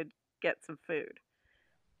that he could get some food.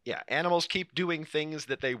 Yeah, animals keep doing things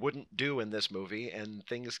that they wouldn't do in this movie, and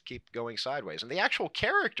things keep going sideways. And the actual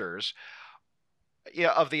characters,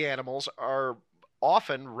 of the animals are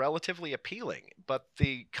often relatively appealing, but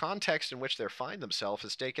the context in which they find themselves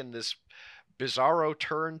has taken this bizarro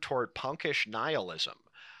turn toward punkish nihilism,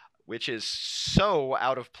 which is so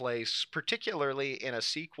out of place, particularly in a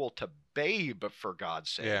sequel to Babe, for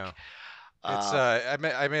God's sake. Yeah. It's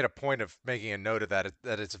I made a point of making a note of that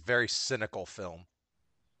it's a very cynical film.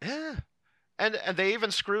 Yeah. And they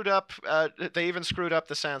even screwed up. They even screwed up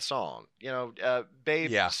the chanson.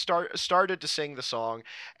 Babe Yeah. started to sing the song,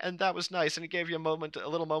 and that was nice, and it gave you a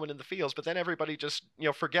little moment in the feels. But then everybody just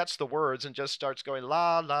forgets the words and just starts going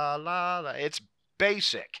la la la la. It's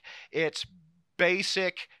basic. It's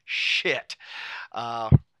basic shit.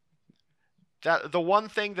 That the one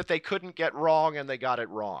thing that they couldn't get wrong, and they got it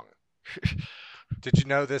wrong. Did you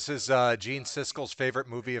know this is Gene Siskel's favorite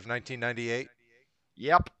movie of 1998?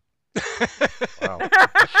 Yep. Wow.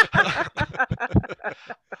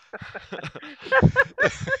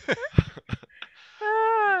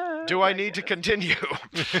 Do I need to continue?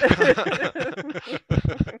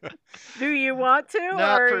 Do you want to?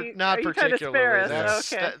 Not, or not are you trying to spare particularly.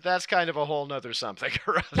 us? Okay. That's kind of a whole nother something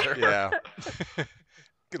or other. Yeah.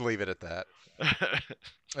 Could leave it at that.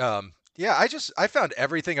 Yeah, I found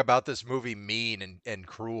everything about this movie mean and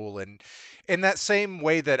cruel, and in that same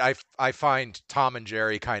way that I find Tom and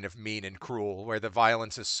Jerry kind of mean and cruel, where the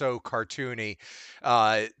violence is so cartoony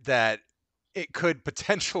that it could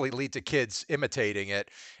potentially lead to kids imitating it,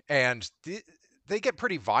 and they get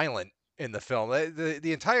pretty violent in the film.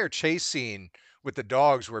 The entire chase scene with the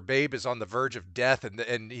dogs, where Babe is on the verge of death,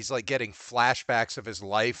 and he's like getting flashbacks of his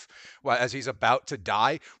life as he's about to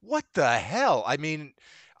die. What the hell? I mean,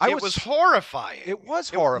 I It was was. horrifying. It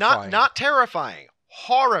was Not horrifying. not terrifying,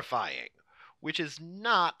 horrifying, which is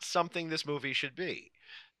not something this movie should be.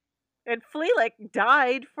 And Fleelick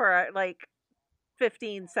died for like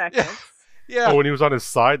 15 Yeah, seconds. yeah. Oh, when he was on his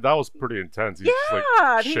side, that was pretty intense. He's just like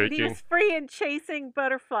Yeah, he shaking. was free and chasing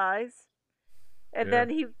butterflies. And Yeah. then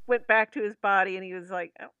he went back to his body and he was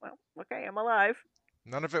like, oh, well, okay, I'm alive.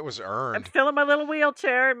 None of it was I'm earned. still in my little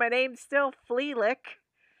wheelchair and my name's still Fleelick.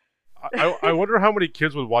 I wonder how many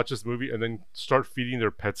kids would watch this movie and then start feeding their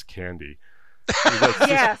pets candy. That's just,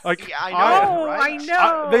 Yes. like Yeah, I know, Oh, right? I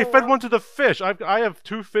know. they fed one to the fish. I have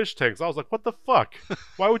 2 fish tanks. I was like, what the fuck?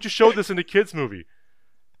 Why would you show this in a kids movie?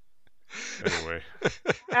 Anyway,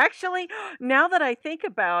 Actually, now that I think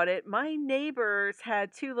about it, my neighbors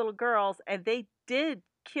had 2 little girls and they did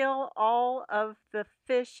kill all of the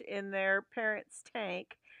fish in their parents'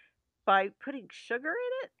 tank by putting sugar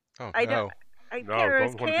in it. Oh I don't no. I No, can't remember if it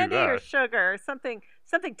don't was wanna do candy or that. sugar, something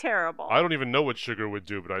terrible. I don't even know what sugar would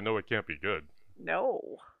do, but I know it can't be good.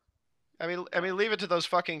 No. I mean, leave it to those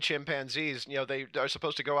fucking chimpanzees. You know, they are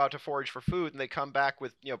supposed to go out to forage for food, and they come back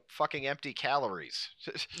with fucking empty calories.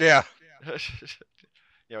 Yeah.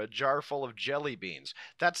 A jar full of jelly beans.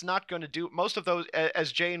 That's not going to do. Most of those,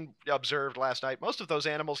 as Jane observed last night, most of those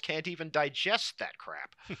animals can't even digest that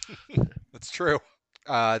crap. That's true.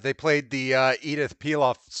 They played the Edith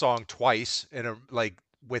Piaf song twice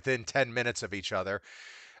within 10 minutes of each other,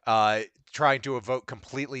 trying to evoke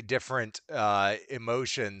completely different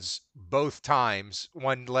emotions both times.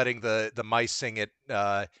 One letting the mice sing it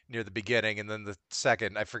near the beginning, and then the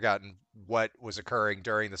second, I've forgotten what was occurring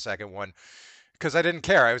during the second one because I didn't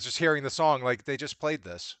care. I was just hearing the song like they just played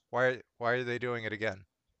this. Why are they doing it again?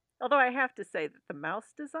 Although I have to say that the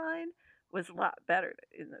mouse design was a lot better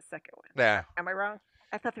in the second one. Yeah, Am I wrong?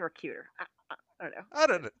 I thought they were cuter. I don't know. I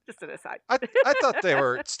don't know. Just an aside. I thought they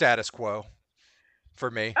were status quo for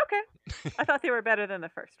me. Okay. I thought they were better than the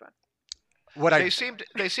first one. What They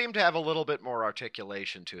I seem to have a little bit more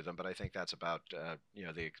articulation to them, but I think that's about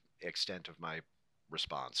the extent of my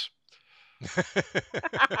response.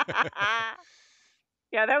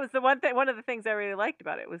 Yeah, that was the one thing. One of the things I really liked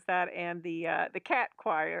about it was that, and the cat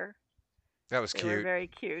choir. that was They were cute. very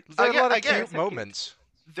cute. There are a lot of Again, cute So cute. moments.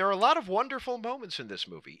 There are a lot of wonderful moments in this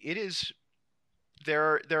movie. It is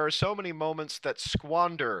there are so many moments that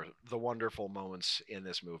squander the wonderful moments in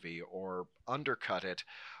this movie, or undercut it,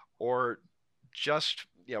 or just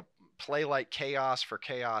play like chaos for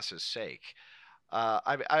chaos's sake.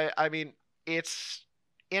 I mean, it's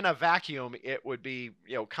in a vacuum. It would be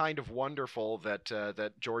kind of wonderful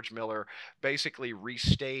that George Miller basically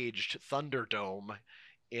restaged Thunderdome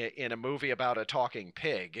in a movie about a talking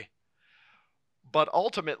pig, but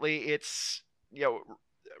ultimately it's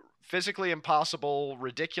physically impossible,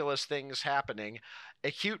 ridiculous things happening,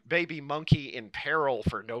 a cute baby monkey in peril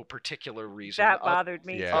for no particular reason. That bothered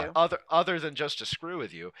me Yeah. too. Other than just to screw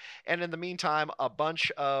with you. And in the meantime, a bunch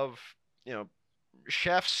of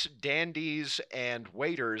chefs, dandies, and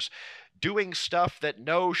waiters doing stuff that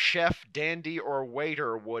no chef, dandy, or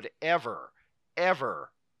waiter would ever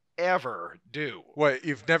do. What,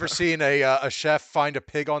 you've never seen a chef find a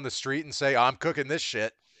pig on the street and say, "I'm cooking this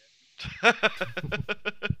shit"?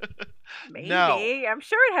 Maybe. No. I'm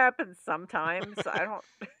sure it happens sometimes. I don't.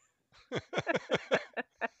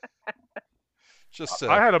 Just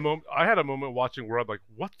I had a moment. I had a moment watching where I'm like,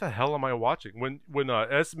 "What the hell am I watching?" When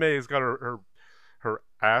Esme's got her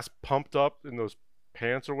ass pumped up in those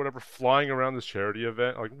pants or whatever, flying around this charity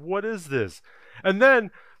event. Like, what is this? And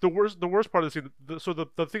then the worst part of the scene.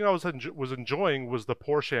 The thing I was enjoying was the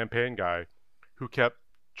poor champagne guy, who kept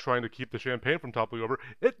trying to keep the champagne from toppling over.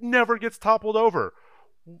 It never gets toppled over.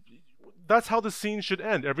 That's how the scene should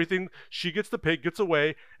end. Everything, she gets the pig, gets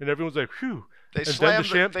away, and everyone's like, "Whew." They And then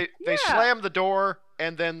slam the they Yeah. slam the door,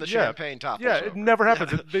 and then the Yeah. champagne topples Yeah, over. it never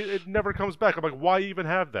happens. It never comes back. I'm like, why even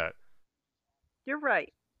have that? You're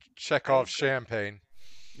right. Chekhov agree. champagne.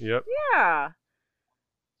 Yep. Yeah.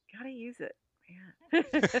 Gotta use it. Man.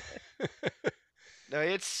 No,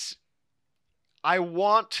 it's I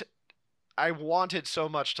wanted so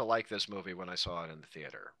much to like this movie when I saw it in the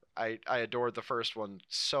theater. I adored the first one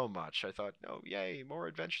so much. I thought, oh yay, more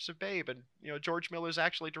Adventures of Babe, and George Miller's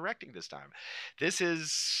actually directing this time. This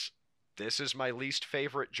is my least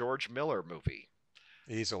favorite George Miller movie,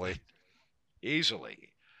 Easily. easily.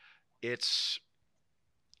 It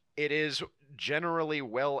is generally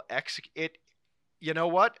well executed. You know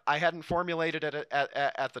what? I hadn't formulated it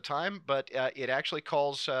at the time, but it actually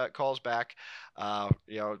calls back.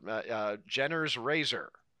 Jenner's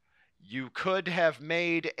razor. You could have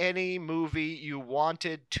made any movie you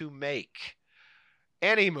wanted to make.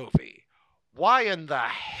 Any movie. Why in the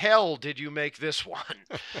hell did you make this one?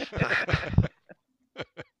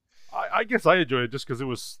 I guess I enjoyed it just because it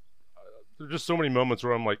was. There's just so many moments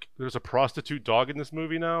where I'm like, there's a prostitute dog in this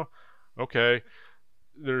movie now. Okay,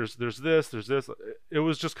 there's this. It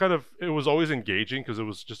was just kind of, it was always engaging because it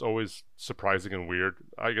was just always surprising and weird.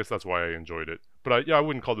 I guess that's why I enjoyed it. But I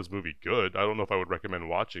wouldn't call this movie good. I don't know if I would recommend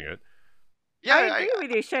watching it. Yeah, I agree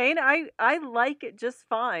with you, Shane. I like it just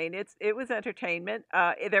fine. It was entertainment.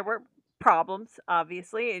 There were problems,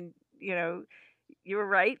 obviously, and you were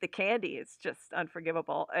right. The candy is just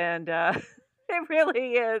unforgivable, and it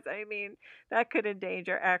really is. I mean, that could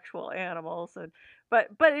endanger actual animals, and but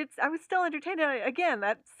it's. I was still entertained. Again,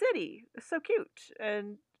 that city is so cute,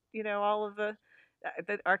 and all of the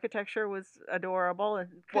architecture was adorable, and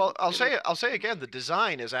well, I'll it was. say again, the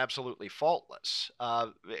design is absolutely faultless.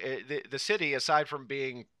 The city, aside from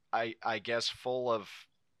being, I guess, full of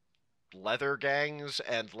leather gangs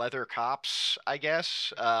and leather cops, I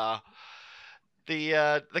guess.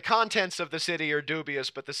 The contents of the city are dubious,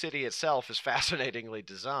 but the city itself is fascinatingly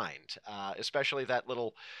designed, especially that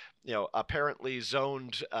little, apparently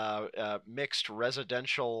zoned mixed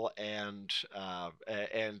residential and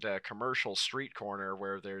commercial street corner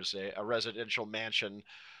where there's a residential mansion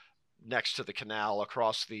next to the canal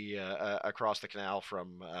across the canal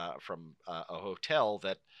from a hotel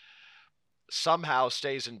that somehow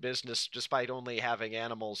stays in business despite only having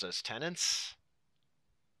animals as tenants.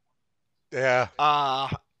 Yeah.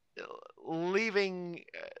 Leaving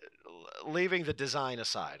leaving the design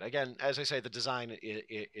aside, again, as I say, the design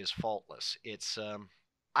is faultless. It's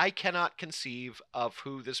I cannot conceive of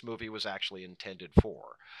who this movie was actually intended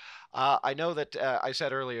for. I know that I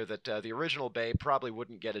said earlier that the original Bay probably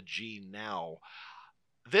wouldn't get a G now.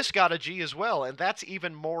 This got a G as well, and that's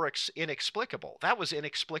even more inexplicable. That was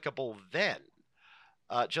inexplicable then,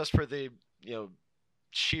 just for the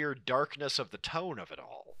sheer darkness of the tone of it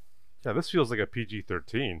all. Yeah, this feels like a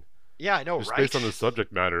PG-13. Yeah, I know, just right? based on the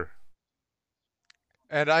subject matter.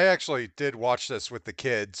 And I actually did watch this with the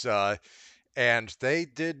kids, and they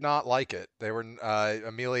did not like it. They were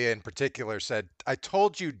Amelia in particular said, "I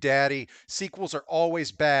told you, Daddy, sequels are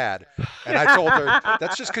always bad." And I told her,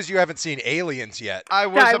 "That's just because you haven't seen Aliens yet." I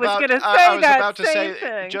was going to say I was that about to same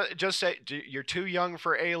say, thing. just say you're too young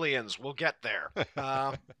for Aliens. We'll get there.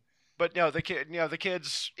 But no, the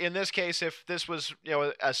kids in this case, if this was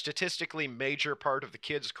a statistically major part of the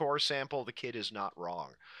kid's core sample, the kid is not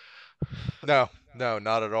wrong. No,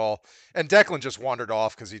 not at all. And Declan just wandered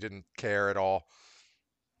off because he didn't care at all.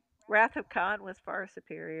 Wrath of Khan was far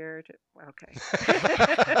superior to. Okay.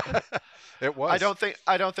 It was.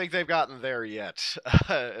 I don't think they've gotten there yet,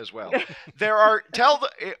 as well. There are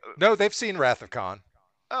No, they've seen Wrath of Khan.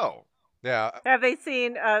 Oh. Yeah. Have they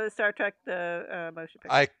seen the Star Trek the motion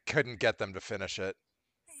picture? I couldn't get them to finish it.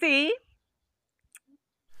 See?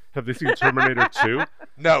 Have they seen Terminator 2?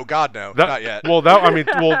 No, God, no, not yet. Well,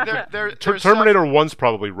 Terminator stuff, 1's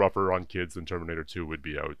probably rougher on kids than Terminator 2 would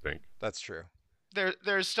be, I would think. That's true.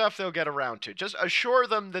 There's stuff they'll get around to. Just assure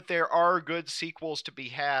them that there are good sequels to be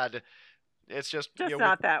had. It's just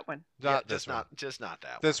not that one. Not this one. Just not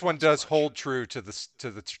that one. This one does hold true to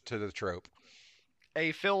the trope.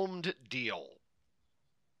 A filmed deal.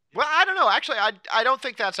 Well, I don't know. Actually, I don't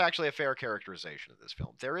think that's actually a fair characterization of this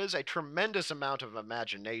film. There is a tremendous amount of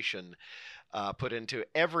imagination put into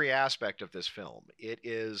every aspect of this film. It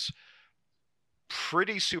is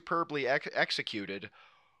pretty superbly executed.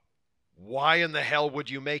 Why in the hell would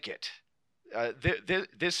you make it?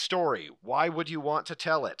 This story, why would you want to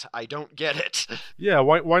tell it? I don't get it. Yeah,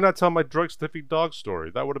 why not tell my drug-sniffing dog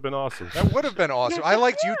story? That would have been awesome. That would have been awesome. I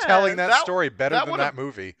liked you telling that story better than that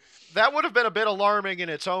movie. That would have been a bit alarming in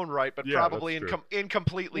its own right, but probably in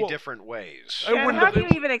completely different ways. How do you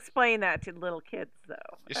even explain that to little kids, though?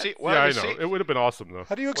 You see, I know. It would have been awesome, though.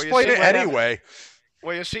 How do you explain it anyway?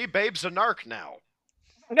 Well, you see, Babe's a narc now.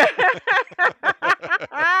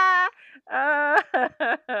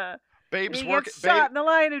 Babe's shot in the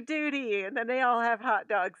line of duty, and then they all have hot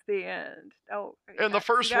dogs at the end. Oh, in the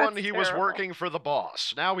first one, he was working for the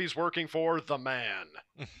boss. Now he's working for the man.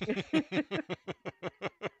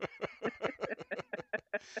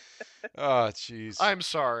 Oh, jeez. I'm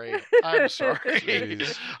sorry.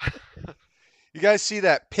 Jeez. You guys see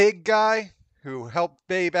that pig guy who helped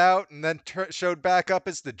Babe out and then showed back up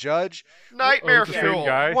as the judge? Nightmare Fuel.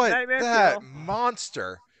 What Nightmare that Fuel.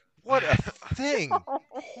 monster? What a thing!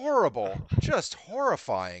 Horrible, just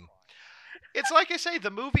horrifying. it's like I say,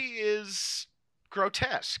 the movie is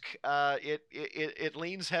grotesque. It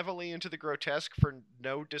leans heavily into the grotesque for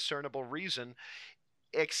no discernible reason,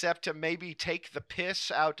 except to maybe take the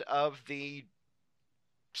piss out of the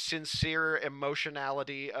sincere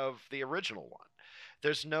emotionality of the original one.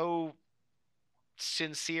 There's no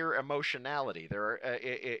sincere emotionality there are,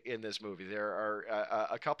 in this movie. There are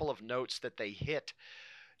a couple of notes that they hit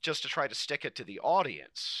just to try to stick it to the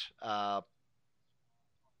audience.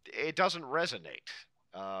 It doesn't resonate.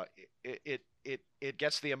 It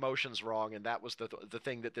gets the emotions wrong, and that was the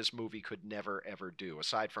thing that this movie could never ever do,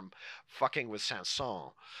 aside from fucking with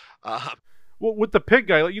Sanson. Uh, Well, with the pig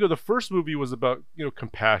guy, like, the first movie was about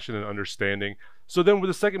compassion and understanding. So then with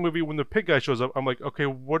the second movie, when the pig guy shows up, I'm like, okay,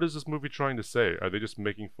 what is this movie trying to say? Are they just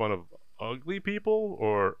making fun of ugly people,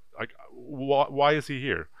 or like, why is he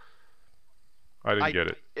here? I didn't I get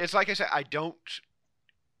it. it's like I said, I don't.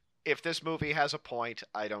 If this movie has a point,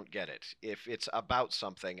 I don't get it. If it's about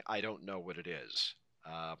something, I don't know what it is.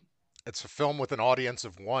 Um, It's a film with an audience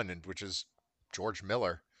of one, and which is George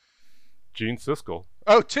Miller. Gene Siskel.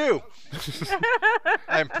 Oh, two.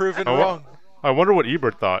 I'm proven I, wa- wrong. I wonder what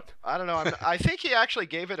Ebert thought. I don't know. I think he actually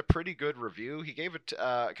gave it a pretty good review. He gave it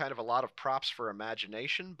kind of a lot of props for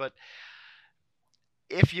imagination, but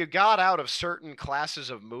if you got out of certain classes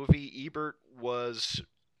of movie, Ebert was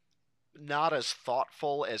not as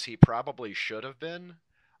thoughtful as he probably should have been.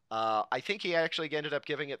 I think he actually ended up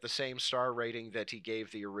giving it the same star rating that he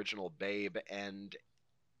gave the original Babe, and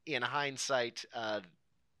in hindsight,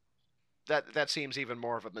 that seems even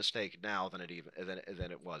more of a mistake now than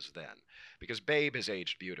it was then, because Babe has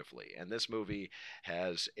aged beautifully, and this movie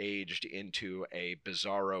has aged into a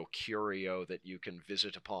bizarro curio that you can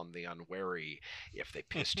visit upon the unwary if they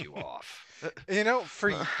pissed you off.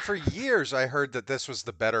 For years I heard that this was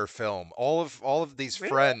the better film. All of these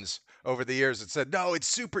Really? friends over the years had said, "No,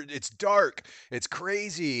 it's dark, it's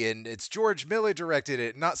crazy, and it's George Miller directed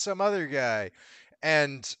it, not some other guy."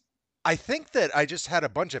 And I think that I just had a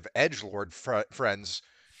bunch of edgelord friends.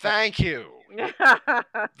 Thank you. The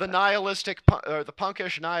the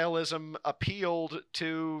punkish nihilism appealed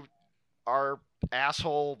to our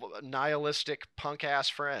asshole nihilistic punk ass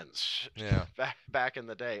friends Yeah, back in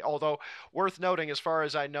the day. Although worth noting, as far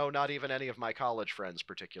as I know, not even any of my college friends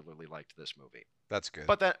particularly liked this movie. that's good.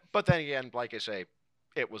 But then again, like I say,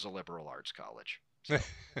 it was a liberal arts college. So.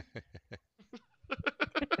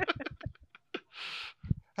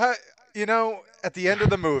 Uh, at the end of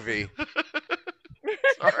the movie,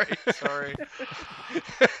 Sorry.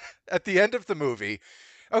 at the end of the movie,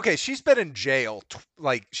 okay, she's been in jail,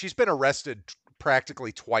 like she's been arrested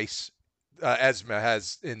practically twice. Esma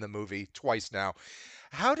has in the movie twice now.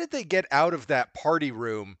 How did they get out of that party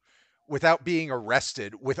room without being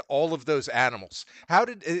arrested with all of those animals? I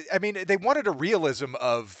mean, they wanted a realism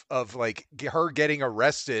of like her getting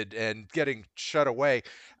arrested and getting shut away.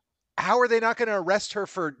 How are they not going to arrest her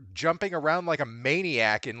for jumping around like a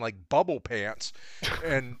maniac in like bubble pants?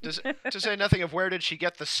 And To say nothing of where did she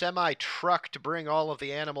get the semi truck to bring all of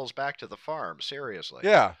the animals back to the farm? Seriously,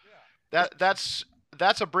 yeah,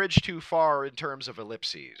 that's a bridge too far in terms of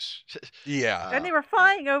ellipses. yeah, And they were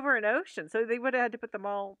flying over an ocean, so they would have had to put them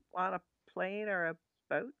all on a plane or a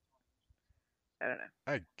boat. I don't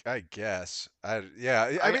know. I guess.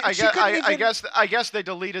 Yeah. I mean, I, she guess, couldn't even. I guess they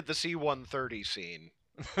deleted the C-130 scene.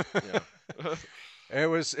 Yeah.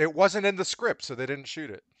 It wasn't in the script, so they didn't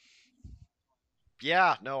shoot it.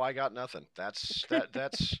 Yeah, no, I got nothing. That's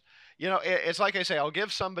it's like I say, I'll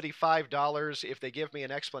give somebody $5 if they give me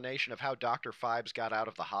an explanation of how Dr. Phibes got out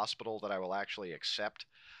of the hospital that I will actually accept.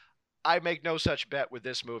 I make no such bet with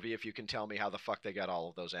this movie if you can tell me how the fuck they got all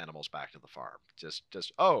of those animals back to the farm. Just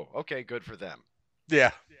oh, okay, good for them.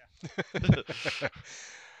 Yeah.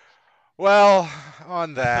 Well,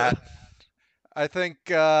 on that, I think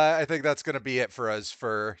that's going to be it for us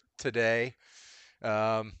for today.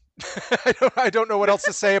 Um, I don't know what else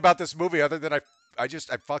to say about this movie other than I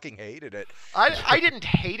fucking hated it. I didn't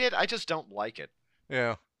hate it. I just don't like it.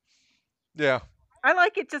 Yeah. Yeah. I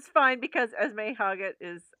like it just fine because Esme Hoggett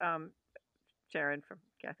is Sharon from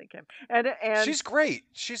Kath and Kim, and She's great.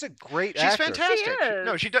 She's a great She's actor. fantastic. She is.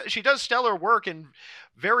 No, she does stellar work in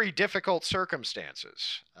very difficult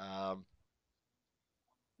circumstances.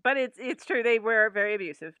 but it's true they were very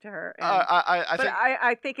abusive to her. And, I but think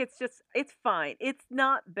I think it's fine. It's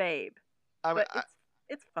not Babe, I, but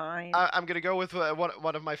it's fine. I'm going to go with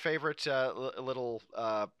one of my favorite little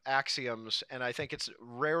axioms, and I think it's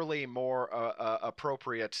rarely more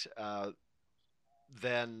appropriate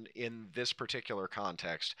than in this particular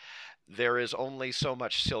context. There is only so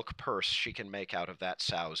much silk purse she can make out of that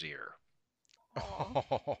sow's ear.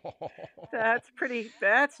 Aw.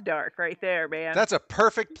 That's dark right there, man. That's a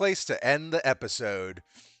perfect place to end the episode.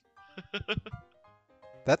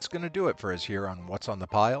 That's going to do it for us here on What's on the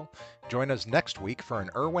Pile. Join us next week for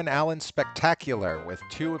an Irwin Allen spectacular with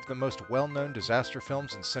two of the most well-known disaster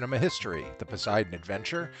films in cinema history, The Poseidon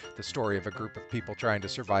Adventure, the story of a group of people trying to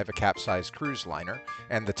survive a capsized cruise liner,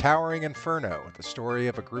 and The Towering Inferno, the story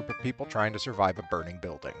of a group of people trying to survive a burning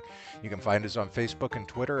building. You can find us on Facebook and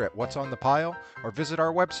Twitter at What's on the Pile, or visit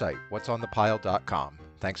our website, whatsonthepile.com.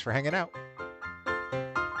 Thanks for hanging out.